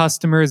all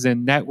customers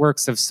and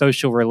networks of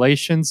social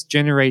relations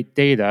generate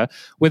data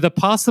with a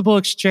possible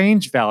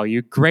exchange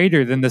value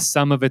greater than the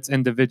sum of its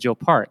individual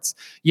parts,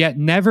 yet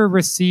never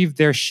receive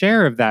their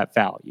share of that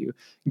value.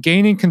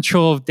 Gaining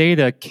control of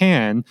data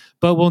can,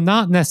 but will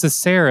not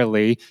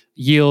necessarily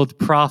yield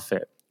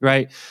profit,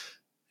 right?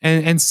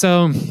 And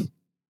so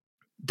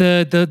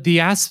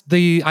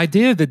the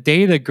idea of the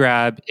data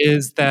grab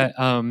is that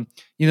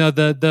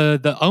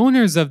the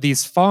owners of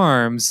these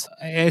farms,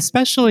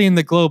 especially in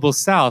the global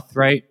South,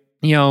 right?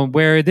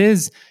 Where it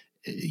is,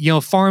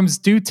 farms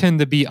do tend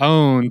to be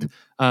owned,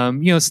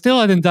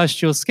 still at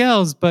industrial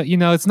scales, but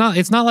it's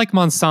not like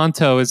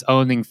Monsanto is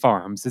owning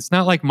farms. It's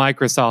not like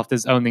Microsoft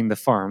is owning the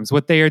farms.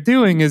 What they are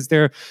doing is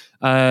they're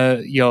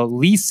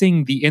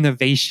leasing the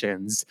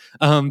innovations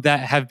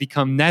that have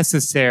become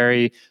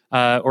necessary,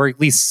 or at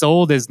least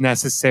sold as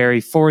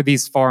necessary for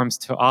these farms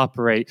to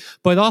operate,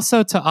 but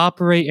also to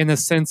operate in a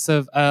sense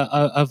of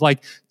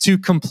like to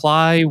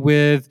comply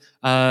with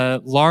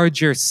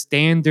larger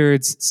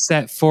standards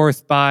set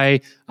forth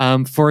by,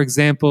 for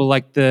example,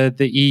 like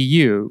the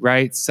EU,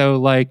 right? So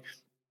like,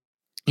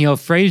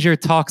 Fraser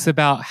talks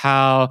about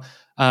how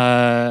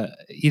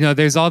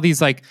there's all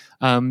these like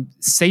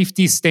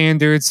safety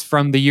standards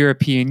from the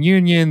European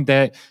Union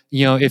that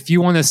if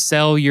you want to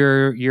sell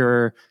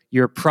your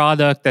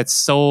product that's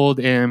sold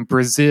in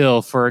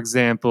Brazil, for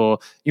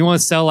example, you want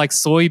to sell like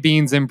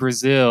soybeans in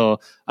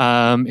Brazil,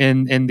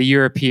 in the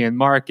European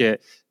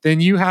market,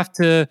 then you have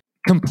to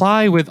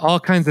comply with all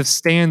kinds of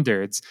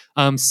standards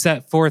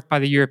set forth by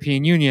the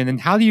European Union. And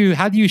how do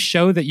you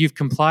show that you've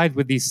complied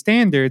with these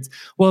standards?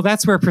 Well,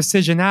 that's where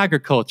precision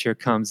agriculture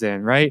comes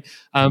in, right?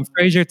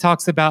 Fraser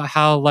talks about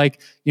how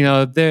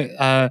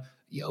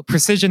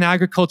precision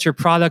agriculture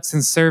products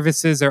and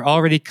services are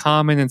already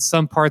common in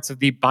some parts of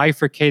the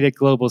bifurcated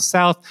global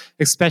South,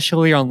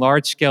 especially on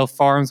large-scale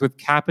farms with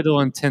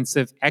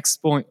capital-intensive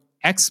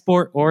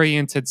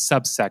export-oriented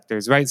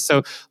subsectors, right?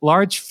 So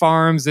large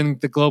farms in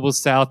the global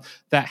South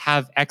that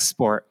have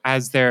export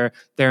as their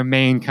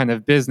main kind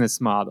of business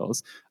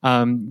models.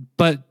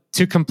 But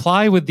to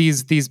comply with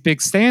these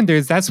big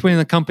standards, that's when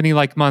a company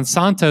like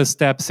Monsanto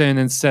steps in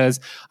and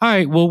says, all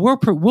right, well,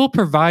 we'll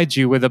provide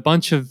you with a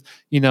bunch of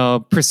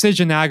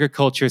precision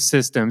agriculture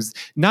systems.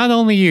 Not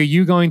only are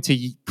you going to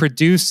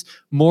produce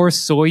more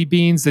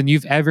soybeans than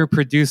you've ever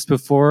produced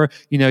before,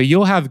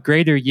 you'll have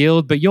greater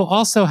yield, but you'll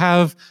also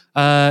have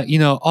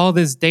all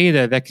this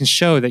data that can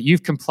show that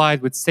you've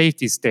complied with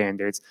safety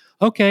standards.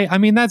 Okay, I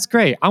mean, that's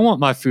great. I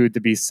want my food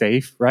to be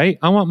safe, right?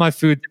 I want my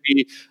food to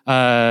be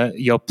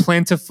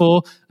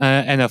plentiful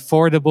and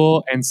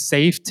affordable and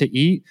safe to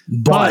eat.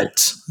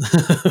 But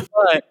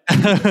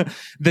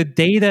the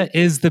data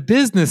is the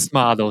business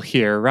model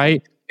here,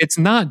 right? It's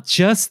not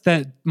just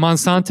that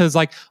Monsanto's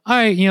like, all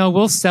right,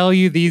 we'll sell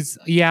you these,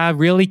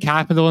 really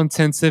capital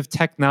intensive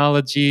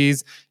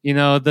technologies,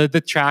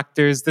 the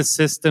tractors, the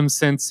system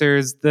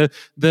sensors,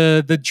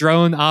 the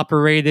drone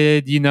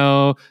operated,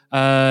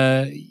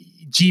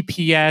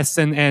 GPS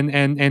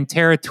and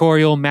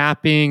territorial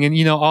mapping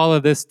and all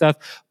of this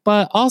stuff.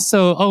 But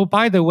also, oh,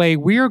 by the way,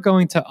 we're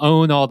going to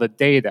own all the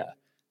data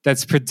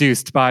that's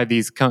produced by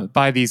these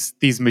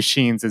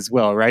machines as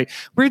well, right?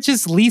 We're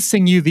just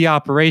leasing you the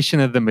operation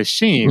of the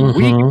machine. Mm-hmm.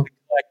 We get to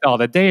collect all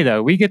the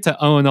data. We get to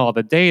own all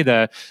the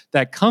data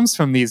that comes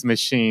from these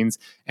machines.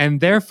 And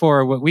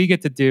therefore, what we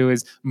get to do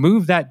is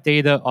move that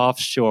data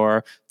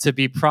offshore to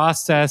be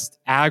processed,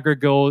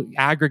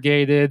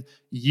 aggregated,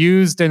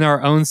 used in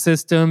our own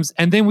systems.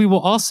 And then we will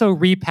also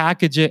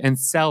repackage it and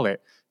sell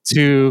it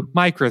to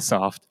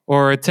Microsoft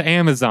or to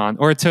Amazon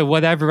or to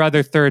whatever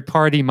other third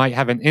party might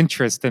have an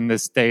interest in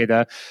this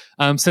data,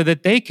 so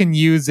that they can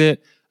use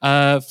it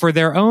for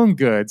their own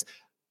goods.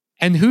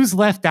 And who's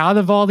left out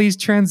of all these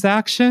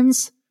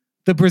transactions?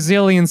 The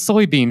Brazilian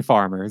soybean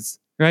farmers,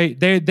 right?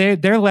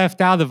 They're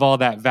left out of all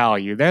that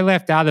value. They're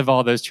left out of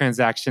all those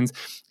transactions,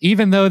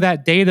 even though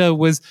that data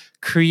was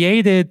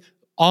created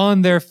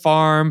on their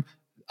farm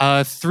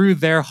through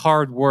their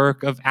hard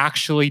work of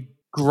actually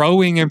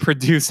growing and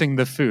producing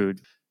the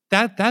food.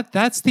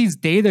 That's these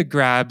data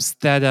grabs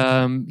that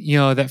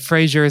that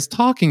Fraser is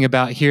talking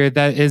about here.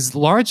 That is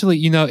largely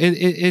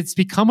it's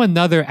become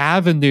another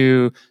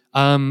avenue,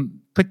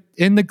 but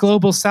in the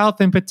global South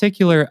in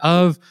particular,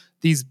 of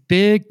these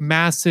big,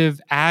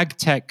 massive ag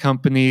tech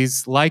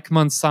companies like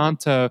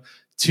Monsanto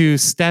to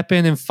step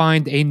in and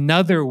find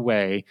another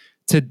way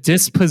to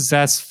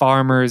dispossess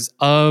farmers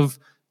of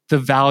the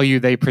value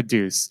they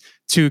produce,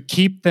 to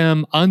keep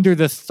them under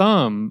the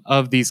thumb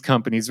of these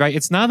companies, right?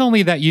 It's not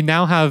only that you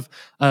now have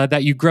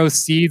that you grow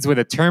seeds with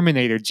a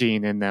Terminator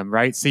gene in them,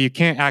 right? So you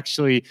can't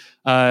actually,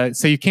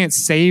 so you can't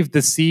save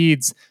the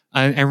seeds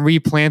and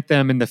replant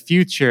them in the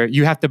future.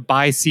 You have to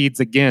buy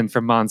seeds again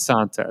from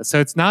Monsanto. So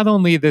it's not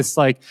only this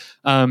like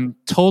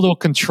total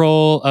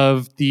control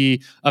of the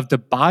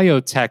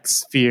biotech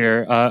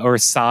sphere or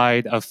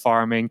side of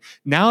farming.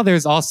 Now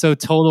there's also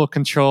total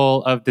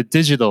control of the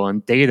digital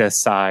and data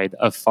side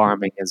of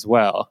farming as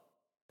well.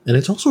 And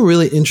it's also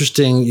really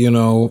interesting,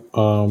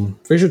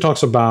 Fraser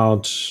talks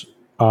about,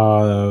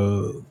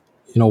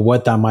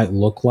 what that might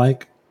look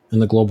like in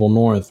the global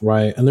north,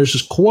 right? And there's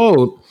this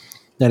quote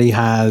that he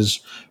has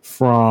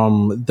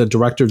from the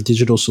director of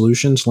digital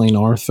solutions, Lane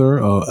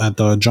Arthur, at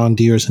the John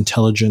Deere's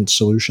Intelligent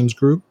Solutions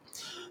Group,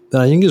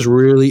 that I think is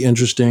really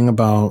interesting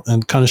about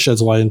and kind of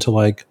sheds light into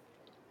like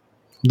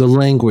the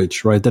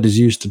language, right, that is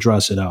used to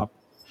dress it up.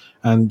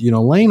 And,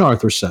 Lane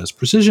Arthur says,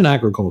 precision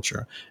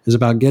agriculture is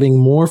about getting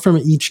more from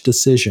each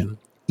decision,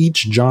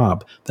 each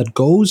job that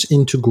goes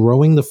into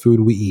growing the food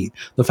we eat.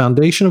 The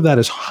foundation of that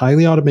is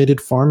highly automated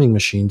farming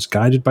machines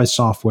guided by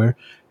software,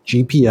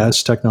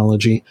 GPS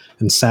technology,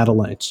 and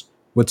satellites.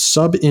 With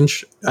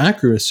sub-inch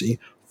accuracy,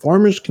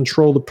 farmers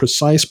control the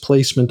precise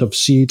placement of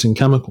seeds and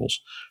chemicals.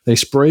 They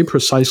spray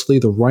precisely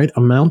the right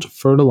amount of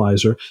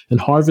fertilizer and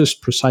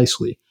harvest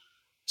precisely.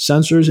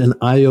 Sensors and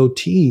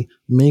IoT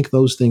make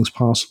those things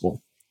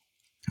possible.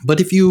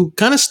 But if you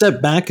kind of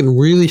step back and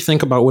really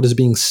think about what is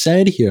being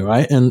said here,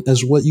 right, and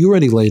as what you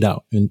already laid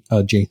out,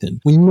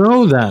 Jathan, we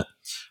know that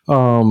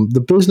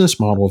the business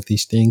model of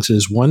these things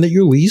is one that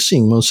you're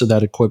leasing most of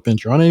that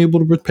equipment. You're unable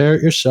to repair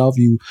it yourself.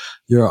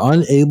 You're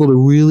unable to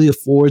really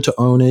afford to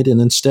own it,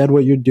 and instead,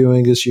 what you're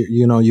doing is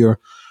you're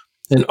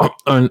and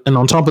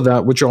on top of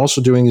that, what you're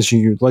also doing is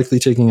you're likely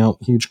taking out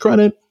huge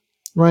credit,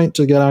 right,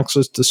 to get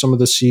access to some of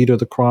the seed or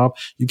the crop.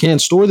 You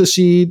can't store the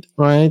seed,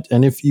 right?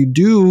 And if you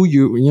do,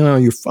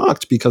 you're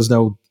fucked because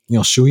they'll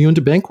sue you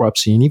into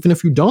bankruptcy. And even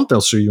if you don't,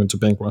 they'll sue you into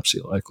bankruptcy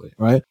likely,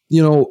 right?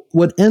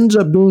 What ends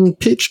up being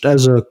pitched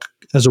as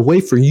a way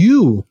for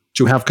you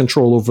to have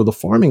control over the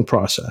farming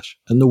process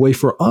and the way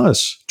for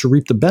us to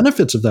reap the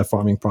benefits of that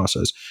farming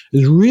process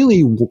is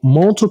really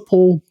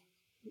multiple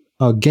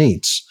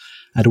gates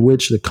at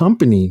which the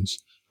companies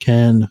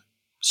can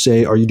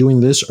say, are you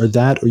doing this or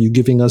that? Are you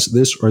giving us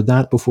this or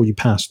that before you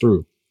pass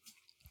through?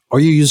 Are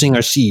you using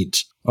our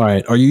seeds? All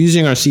right. Are you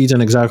using our seeds in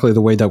exactly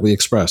the way that we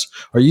express?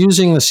 Are you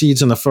using the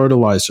seeds in the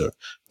fertilizer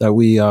that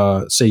we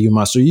say you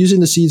must? Are you using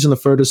the seeds in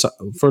the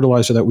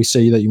fertilizer that we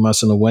say that you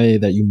must in the way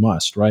that you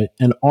must, right?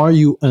 And are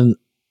you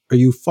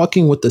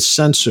fucking with the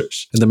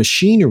sensors and the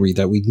machinery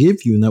that we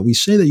give you and that we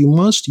say that you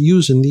must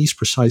use in these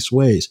precise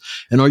ways?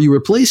 And are you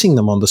replacing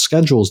them on the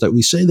schedules that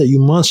we say that you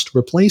must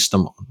replace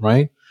them on,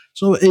 right?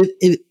 So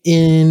it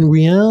in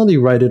reality,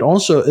 right, it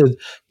also,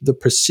 the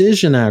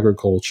precision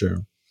agriculture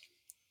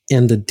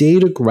and the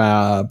data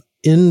grab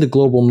in the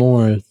global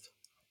north,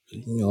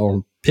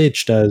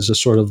 pitched as a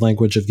sort of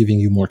language of giving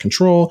you more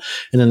control.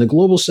 And then the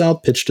global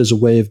south pitched as a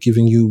way of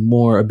giving you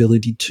more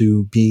ability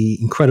to be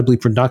incredibly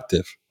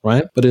productive,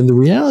 right? But in the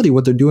reality,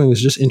 what they're doing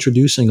is just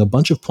introducing a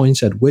bunch of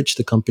points at which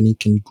the company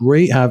can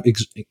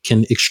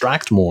can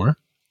extract more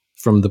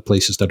from the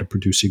places that are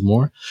producing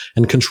more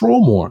and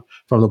control more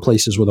from the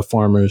places where the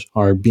farmers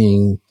are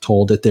being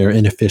told that they're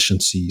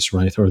inefficiencies,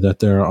 right? Or that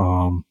they're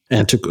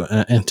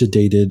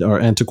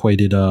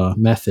antiquated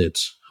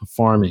methods of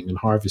farming and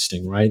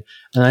harvesting, right?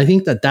 And I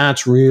think that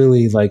that's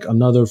really like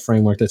another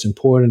framework that's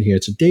important here.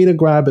 It's a data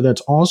grab, but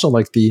that's also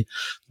like the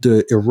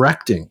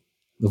erecting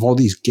of all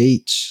these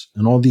gates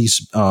and all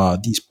these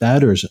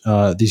barriers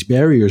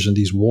and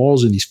these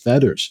walls and these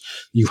fetters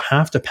you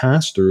have to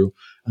pass through,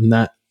 and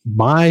that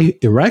by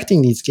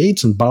erecting these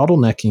gates and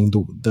bottlenecking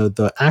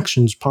the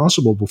actions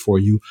possible before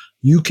you,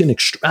 you can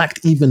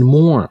extract even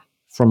more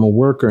from a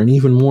worker and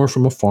even more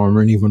from a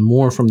farmer and even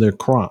more from their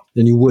crop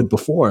than you would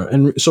before.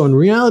 And so in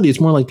reality,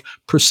 it's more like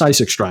precise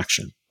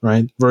extraction,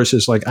 right?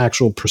 Versus like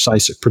actual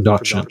precise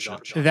production.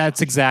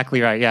 That's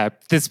exactly right. Yeah.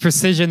 This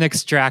precision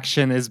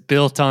extraction is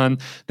built on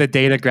the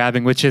data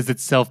grabbing, which is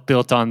itself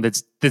built on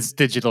this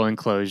digital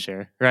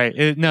enclosure,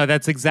 right? No,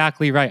 that's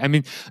exactly right. I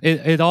mean,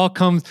 it all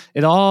comes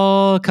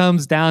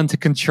down to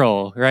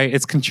control, right?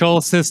 It's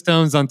control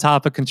systems on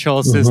top of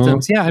control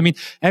systems. Yeah. I mean,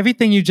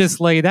 everything you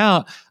just laid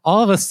out,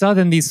 all of a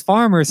sudden these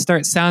farmers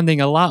start sounding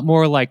a lot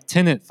more like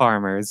tenant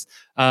farmers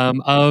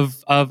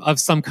of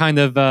some kind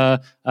of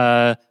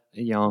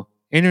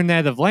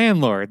Internet of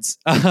landlords.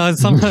 Right.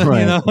 As someone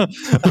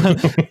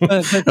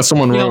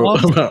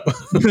wrote about.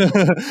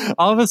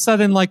 All of a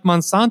sudden, like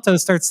Monsanto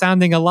starts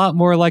sounding a lot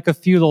more like a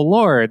feudal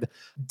lord,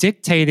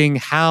 dictating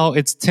how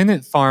its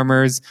tenant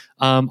farmers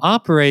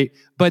operate,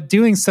 but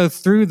doing so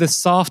through the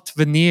soft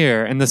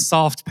veneer and the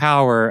soft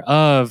power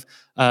of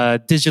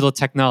digital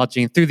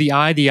technology and through the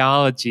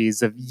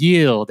ideologies of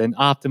yield and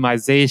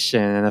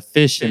optimization and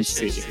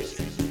efficiency.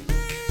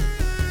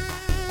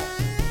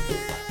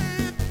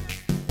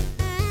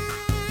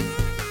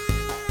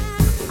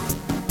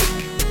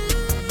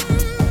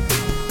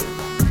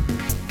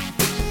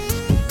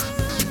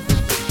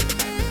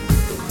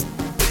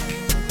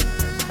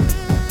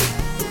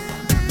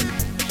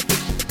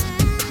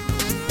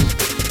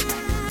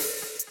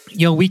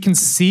 We can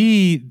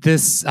see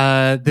this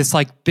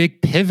like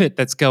big pivot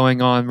that's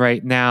going on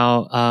right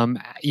now.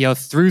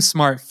 Through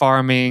smart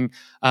farming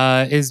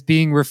is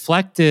being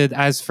reflected,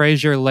 as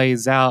Fraser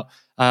lays out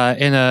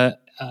in a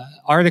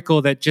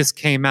article that just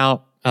came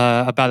out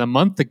about a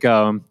month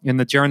ago in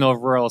the Journal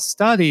of Rural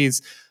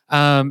Studies.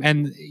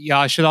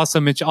 I should also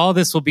mention all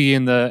this will be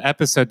in the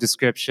episode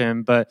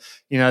description, but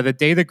the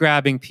data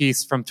grabbing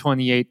piece from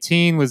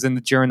 2018 was in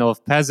the Journal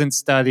of Peasant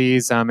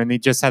Studies, and he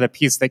just had a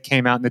piece that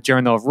came out in the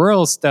Journal of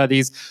Rural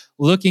Studies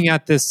looking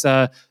at this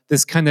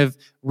kind of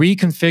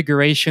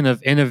reconfiguration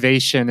of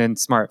innovation in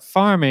smart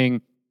farming.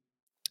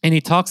 And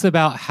he talks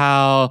about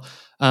how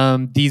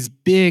these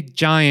big,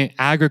 giant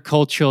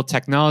agricultural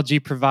technology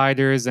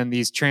providers and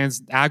these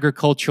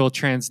agricultural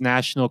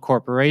transnational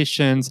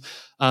corporations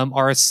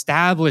are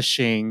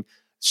establishing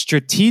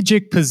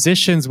strategic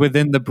positions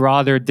within the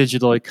broader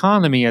digital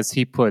economy, as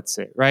he puts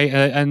it, right?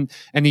 And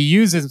he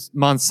uses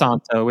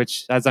Monsanto,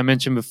 which, as I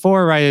mentioned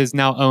before, right, is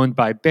now owned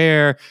by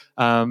Bayer.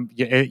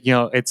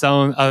 Its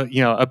own,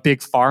 a big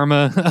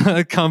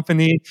pharma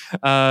company.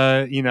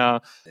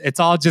 It's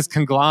all just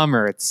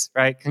conglomerates,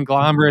 right?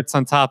 Conglomerates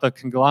on top of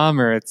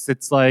conglomerates.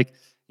 It's like,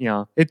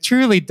 it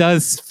truly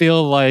does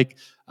feel like.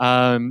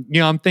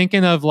 I'm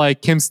thinking of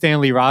like Kim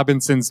Stanley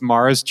Robinson's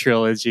Mars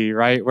trilogy,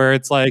 right? Where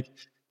it's like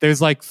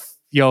there's like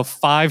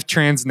 5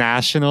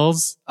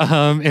 transnationals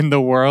in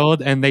the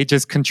world, and they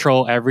just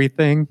control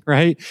everything,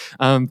 right?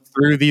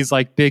 Through these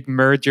like big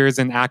mergers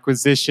and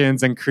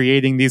acquisitions, and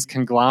creating these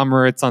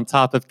conglomerates on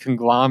top of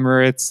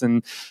conglomerates,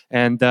 and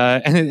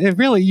it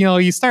really,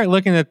 you start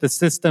looking at the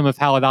system of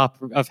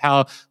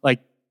how like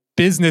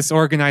business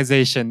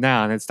organization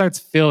now, and it starts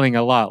feeling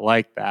a lot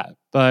like that.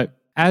 But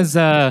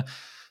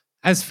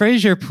as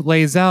Fraser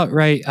lays out,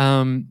 right,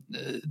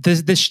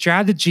 the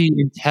strategy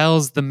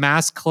entails the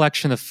mass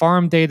collection of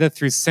farm data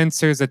through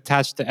sensors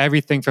attached to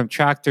everything from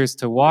tractors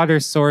to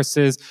water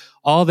sources.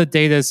 All the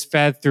data is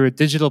fed through a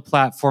digital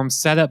platform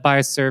set up by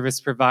a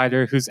service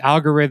provider whose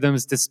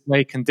algorithms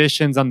display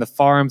conditions on the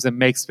farms and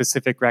make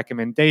specific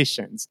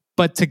recommendations.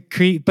 But to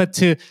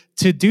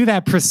do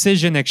that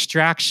precision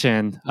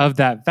extraction of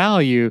that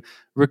value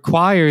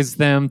requires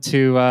them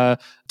to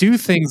do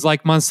things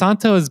like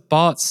Monsanto has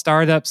bought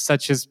startups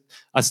such as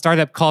a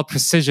startup called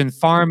Precision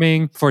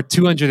Farming for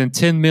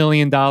 $210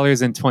 million in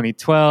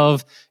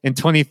 2012. In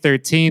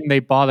 2013, they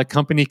bought a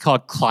company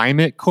called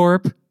Climate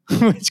Corp,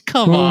 which,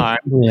 come on.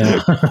 Yeah.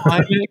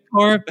 Climate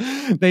Corp.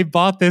 They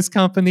bought this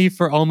company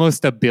for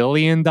almost $1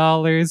 billion.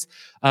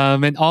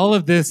 And all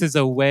of this is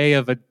a way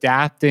of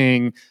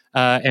adapting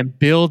and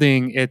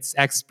building its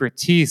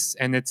expertise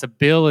and its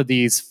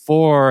abilities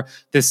for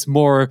this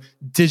more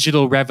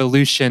digital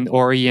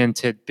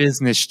revolution-oriented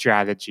business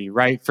strategy,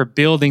 right? For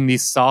building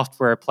these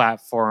software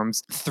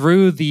platforms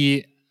through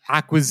the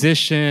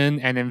acquisition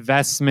and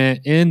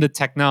investment in the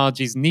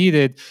technologies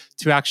needed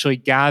to actually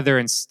gather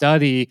and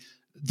study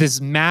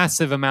this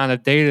massive amount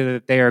of data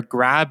that they are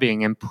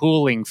grabbing and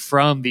pulling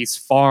from these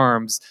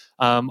farms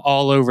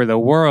all over the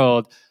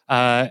world.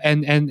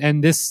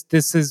 And this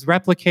is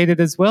replicated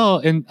as well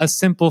in a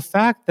simple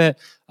fact that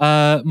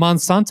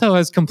Monsanto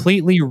has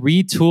completely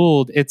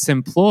retooled its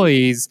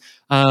employees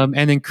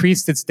and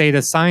increased its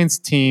data science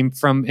team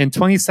from, in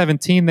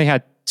 2017, they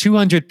had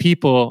 200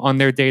 people on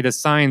their data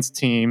science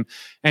team.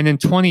 And in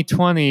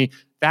 2020,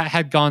 that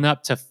had gone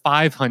up to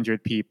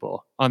 500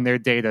 people on their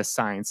data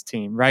science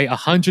team, right?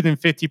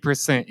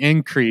 150%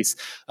 increase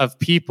of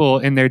people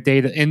in their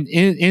data,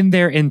 in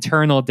their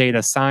internal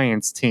data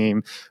science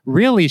team,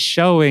 really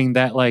showing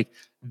that like,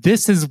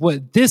 this is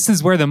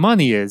where the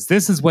money is.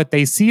 This is what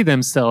they see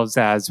themselves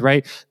as,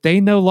 right? They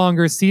no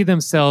longer see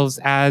themselves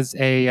as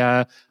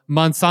a,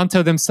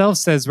 Monsanto themselves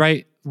says,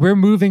 right? We're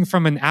moving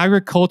from an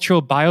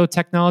agricultural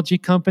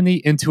biotechnology company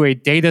into a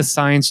data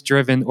science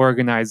driven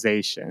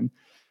organization.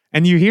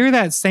 And you hear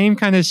that same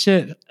kind of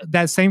shit,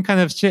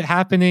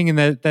 happening,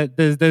 and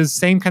those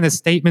same kind of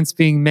statements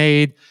being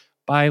made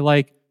by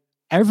like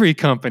every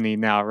company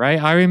now,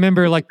 right? I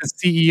remember like the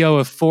CEO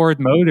of Ford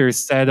Motors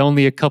said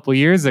only a couple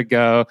years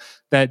ago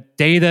that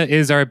data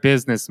is our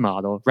business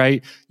model,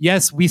 right?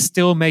 Yes, we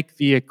still make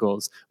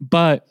vehicles,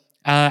 but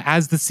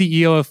as the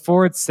CEO of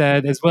Ford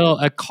said as well,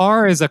 a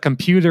car is a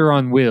computer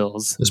on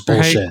wheels. It's right?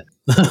 bullshit.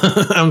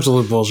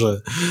 Absolute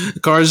bullshit.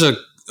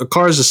 A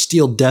car is a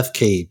steel death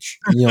cage.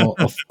 You know,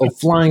 a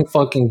flying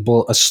fucking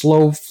bullet, a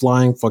slow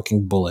flying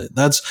fucking bullet.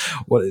 That's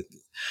what it,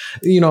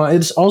 you know.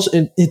 It's also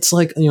it's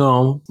like, you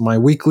know, my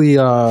weekly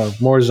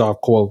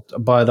Morozov quote.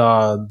 But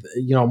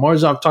you know,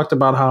 Morozov talked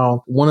about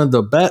how one of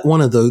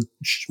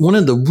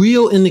the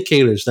real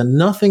indicators that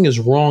nothing is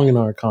wrong in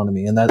our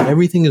economy and that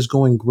everything is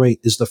going great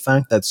is the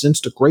fact that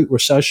since the Great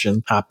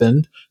Recession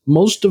happened,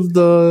 most of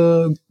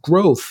the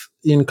growth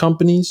in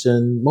companies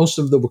and most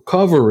of the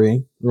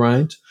recovery,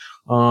 right,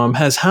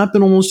 has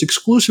happened almost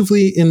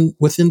exclusively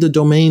within the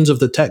domains of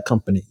the tech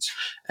companies,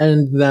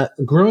 and that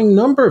a growing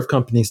number of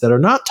companies that are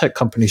not tech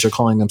companies are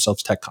calling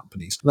themselves tech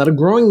companies. That a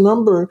growing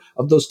number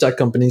of those tech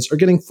companies are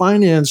getting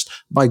financed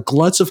by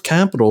gluts of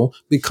capital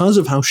because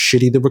of how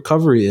shitty the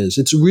recovery is.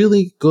 It's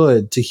really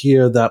good to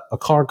hear that a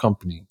car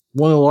company,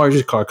 one of the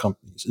largest car companies,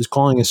 is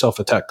calling itself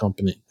a tech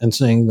company and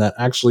saying that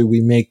actually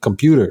we make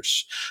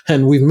computers,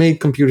 and we've made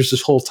computers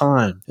this whole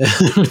time.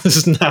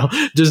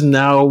 just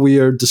now we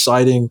are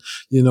deciding,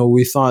 you know,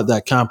 we thought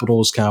that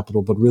capital is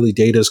capital, but really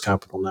data is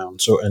capital now.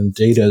 And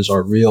data is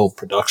our real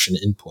production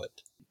input.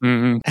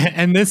 Mm-hmm.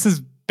 And this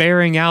is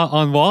bearing out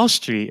on Wall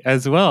Street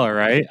as well,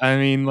 right? I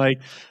mean,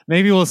 like,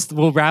 maybe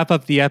we'll wrap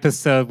up the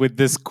episode with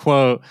this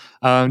quote,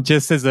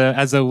 just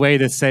as a way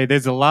to say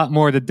there's a lot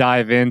more to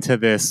dive into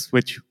this,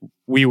 which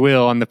we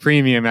will on the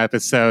premium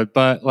episode.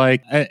 But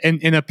like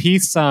in a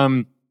piece,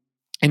 in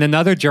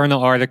another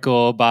journal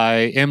article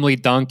by Emily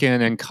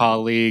Duncan and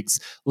colleagues,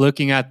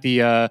 looking at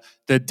the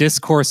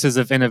discourses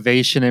of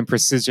innovation and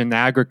precision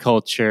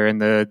agriculture in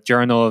the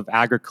Journal of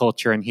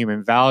Agriculture and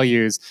Human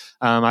Values,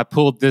 I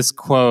pulled this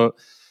quote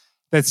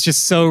that's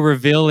just so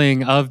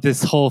revealing of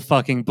this whole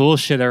fucking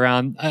bullshit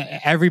around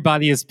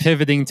everybody is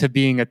pivoting to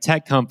being a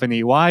tech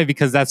company. Why?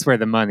 Because that's where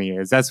the money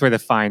is. That's where the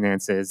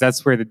finance is.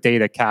 That's where the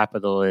data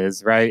capital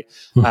is, right?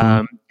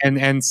 Mm-hmm.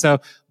 And so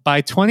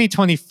by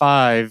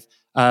 2025,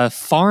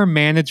 farm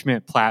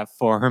management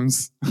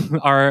platforms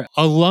are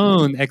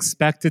alone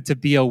expected to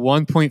be a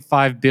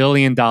 $1.5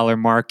 billion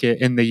market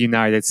in the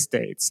United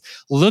States.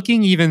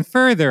 Looking even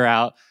further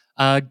out,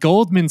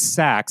 Goldman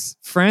Sachs,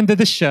 friend of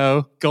the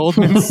show,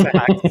 Goldman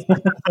Sachs,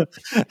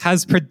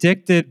 has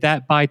predicted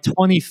that by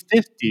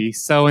 2050,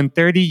 so in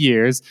 30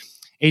 years,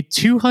 a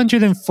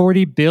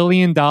 $240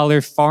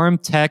 billion farm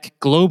tech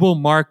global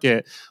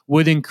market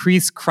would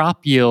increase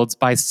crop yields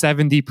by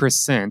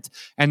 70%.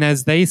 And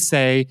as they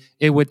say,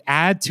 it would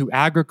add to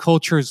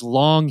agriculture's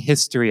long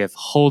history of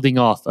holding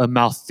off a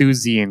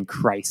Malthusian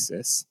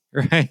crisis,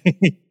 right?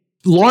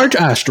 Large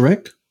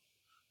asterisk.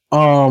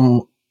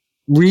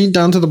 Read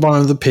down to the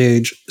bottom of the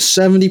page,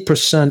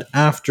 70%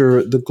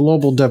 after the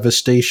global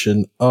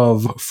devastation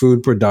of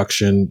food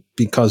production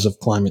because of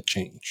climate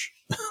change.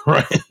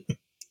 Right.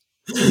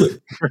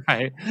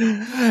 Right.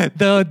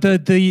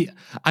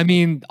 I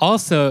mean,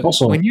 also,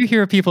 when you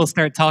hear people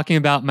start talking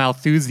about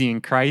Malthusian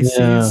crises,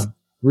 yeah,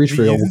 reach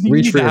for your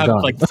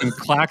gun. Like some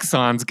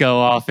klaxons go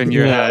off in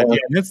your head.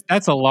 Yeah,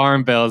 that's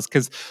alarm bells,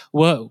 because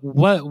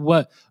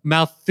what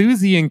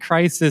Malthusian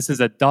crisis is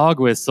a dog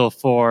whistle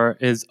for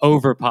is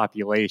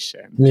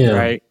overpopulation. Yeah.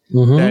 Right.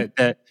 Mm-hmm.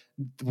 That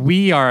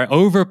we are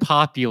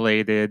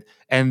overpopulated,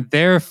 and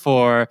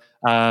therefore,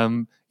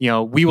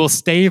 we will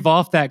stave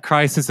off that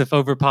crisis of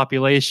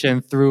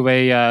overpopulation through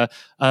a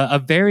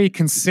very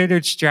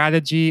considered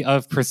strategy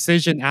of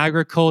precision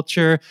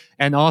agriculture,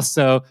 and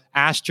also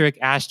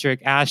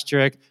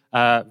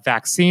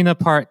vaccine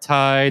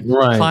apartheid,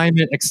 right.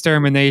 climate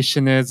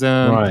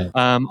exterminationism,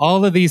 right.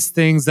 All of these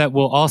things that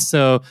will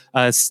also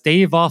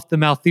stave off the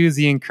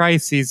Malthusian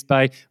crises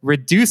by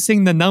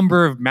reducing the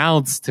number of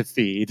mouths to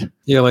feed.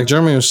 Yeah, like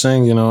Jeremy was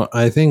saying,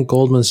 I think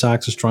Goldman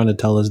Sachs is trying to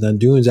tell us that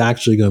doing is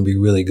actually going to be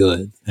really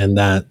good, and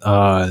that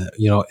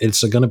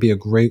it's going to be a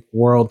great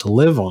world to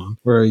live on,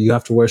 where you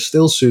have to wear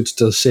still suits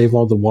to save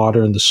all the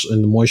water and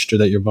the moisture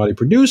that your body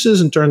produces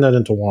and turn that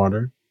into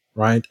water,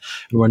 right?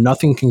 And where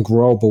nothing can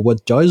grow, but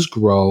what does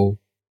grow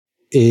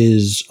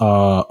is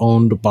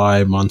owned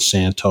by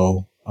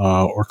Monsanto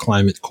or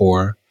Climate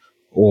Corps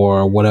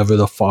or whatever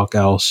the fuck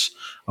else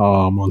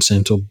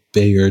Monsanto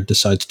Bayer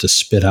decides to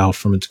spit out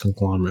from its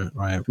conglomerate,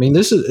 right? I mean,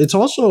 it's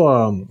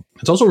also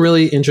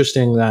really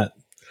interesting that,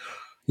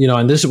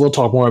 and we'll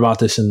talk more about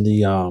this in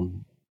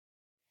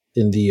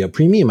the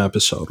premium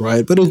episode,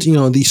 right? But it's,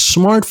 the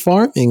smart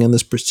farming and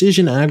this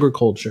precision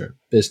agriculture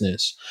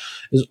business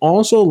is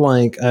also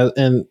like,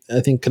 and I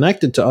think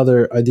connected to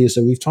other ideas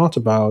that we've talked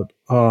about,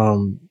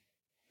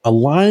 a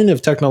line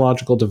of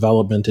technological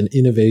development and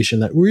innovation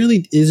that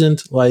really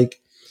isn't like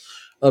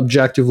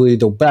objectively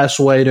the best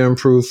way to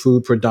improve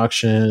food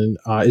production.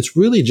 It's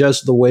really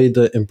just the way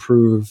to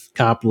improve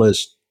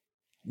capitalist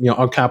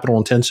capital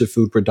intensive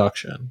food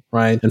production,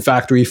 right? And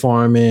factory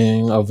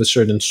farming of a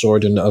certain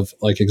sort, and of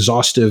like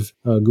exhaustive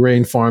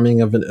grain farming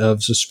of a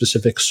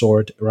specific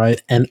sort,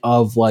 right? And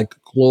of like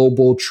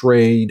global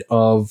trade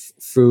of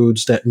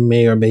foods that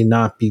may or may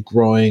not be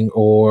growing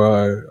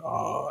or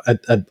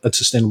at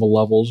sustainable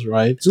levels,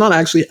 right? It's not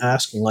actually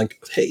asking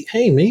like,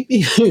 hey,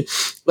 maybe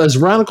as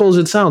radical as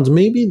it sounds,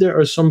 maybe there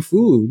are some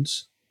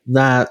foods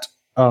that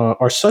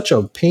are such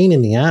a pain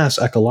in the ass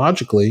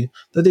ecologically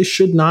that they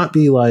should not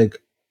be like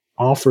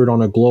offered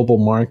on a global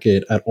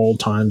market at all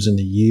times in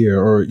the year,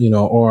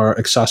 or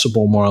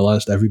accessible more or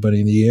less to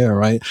everybody in the year,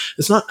 right?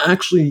 It's not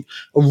actually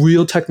a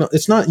real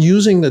it's not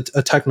using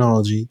a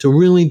technology to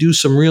really do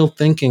some real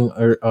thinking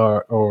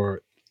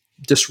or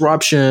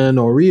disruption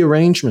or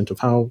rearrangement of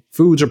how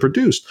foods are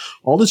produced.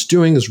 All it's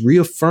doing is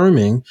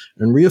reaffirming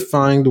and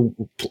reifying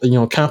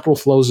the capital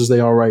flows as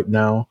they are right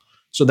now,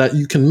 so that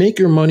you can make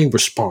your money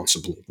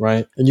responsibly,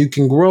 right? And you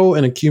can grow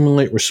and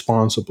accumulate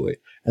responsibly,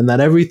 and that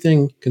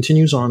everything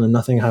continues on and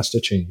nothing has to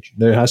change.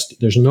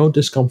 There's no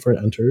discomfort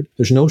entered.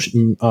 There's no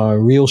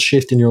real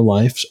shift in your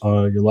life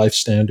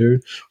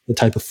standard, the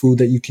type of food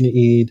that you can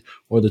eat,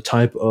 or the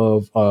type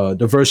of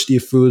diversity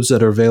of foods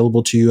that are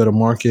available to you at a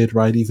market,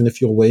 right? Even if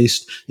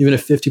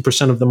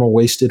 50% of them are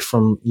wasted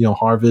from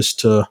harvest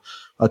to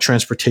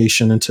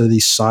transportation into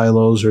these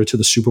silos or to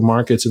the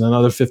supermarkets, and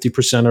another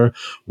 50% are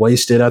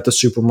wasted at the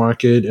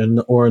supermarket,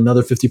 or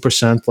another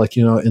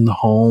 50% in the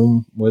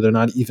home where they're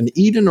not even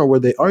eaten, or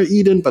where they are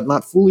eaten but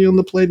not fully on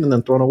the plate and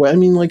then thrown away. I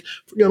mean,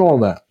 forget all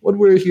that. What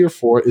we're here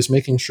for is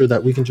making sure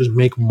that we can just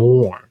make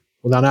more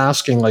without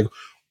asking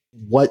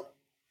what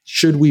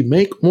should we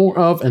make more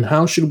of, and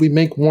how should we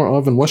make more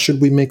of, and what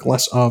should we make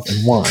less of,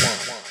 and why.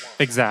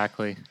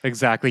 Exactly.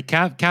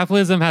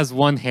 Capitalism has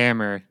one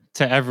hammer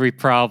to every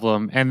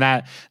problem, and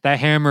that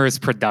hammer is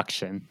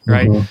production,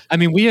 right? Mm-hmm. I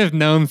mean, we have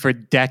known for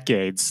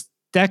decades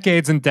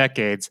and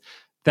decades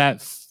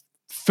that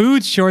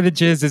food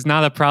shortages is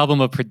not a problem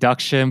of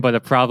production, but a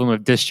problem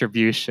of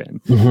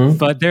distribution. Mm-hmm.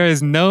 But there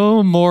is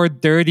no more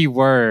dirty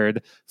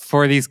word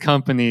for these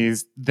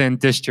companies than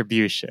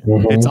distribution.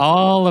 Mm-hmm. It's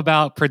all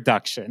about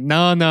production.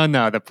 No.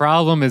 The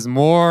problem is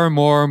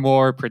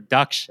more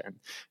production,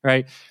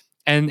 right?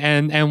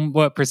 And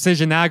what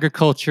precision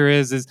agriculture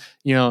is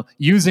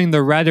using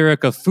the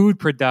rhetoric of food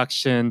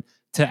production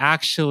to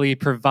actually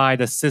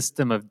provide a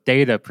system of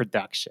data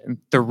production,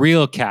 the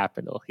real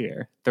capital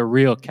here, the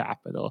real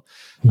capital.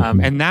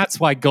 And that's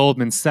why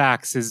Goldman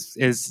Sachs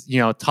is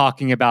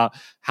talking about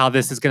how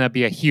this is going to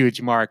be a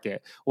huge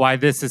market, why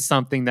this is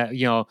something that,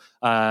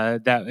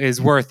 that is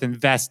worth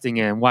investing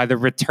in, why the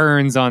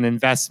returns on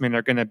investment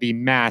are going to be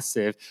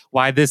massive,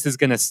 why this is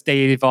going to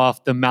stave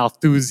off the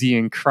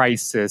Malthusian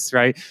crisis,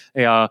 right?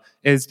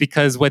 Is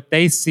because what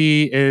they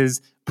see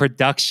is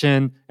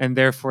production, and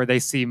therefore they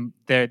see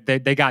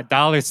they got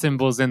dollar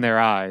symbols in their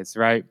eyes,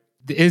 right?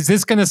 Is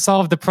this going to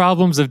solve the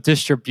problems of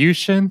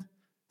distribution?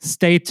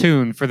 Stay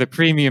tuned for the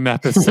premium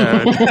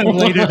episode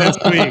later this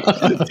week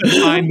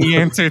to find the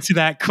answer to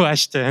that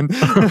question.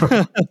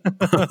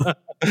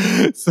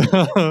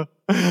 So,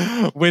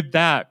 with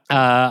that,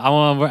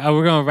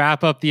 we're going to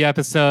wrap up the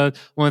episode. I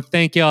want to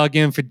thank y'all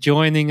again for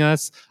joining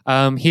us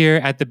here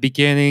at the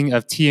beginning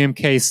of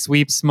TMK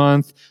Sweeps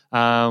Month.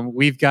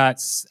 We've got,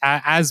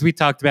 as we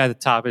talked about at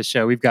the top of the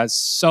show, we've got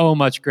so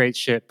much great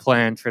shit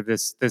planned for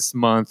this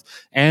month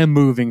and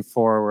moving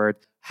forward.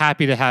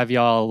 Happy to have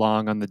y'all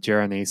along on the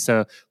journey.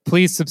 So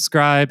please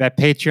subscribe at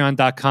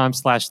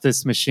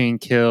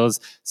patreon.com/thismachinekills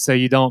so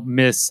you don't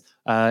miss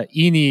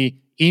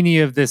any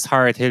of this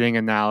hard-hitting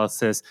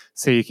analysis,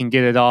 so you can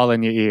get it all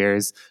in your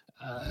ears.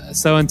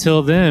 So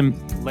until then,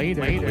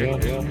 later.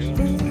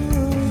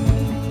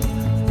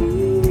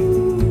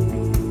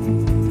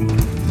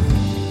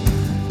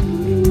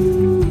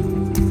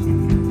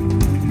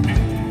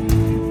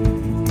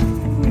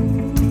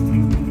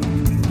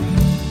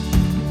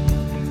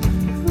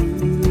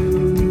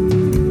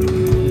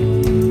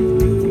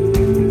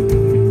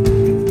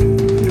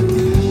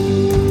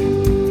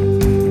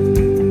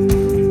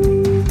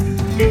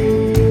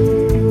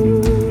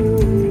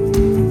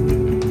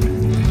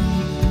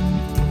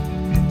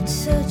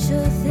 Such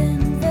a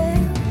thin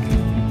veil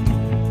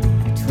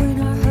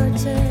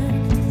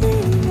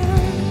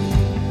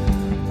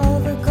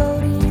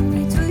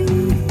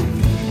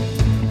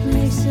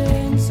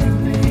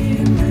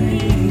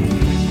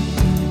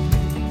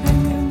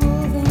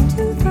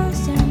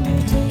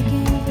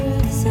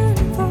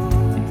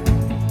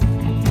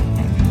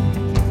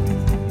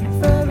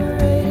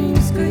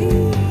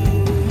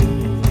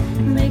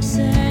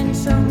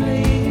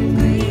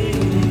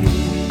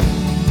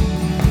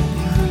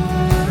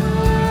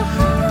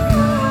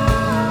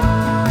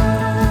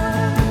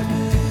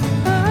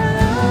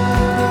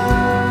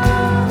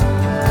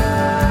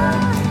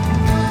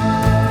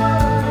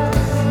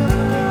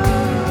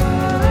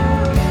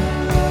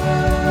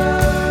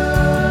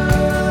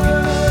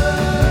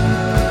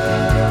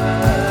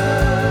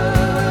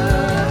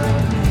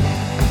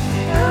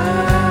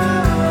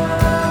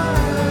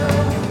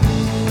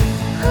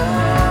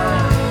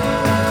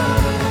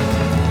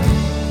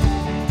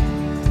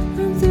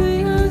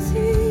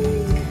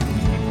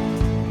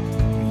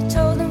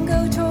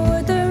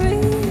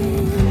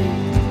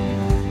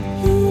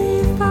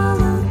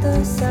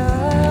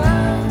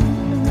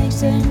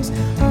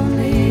things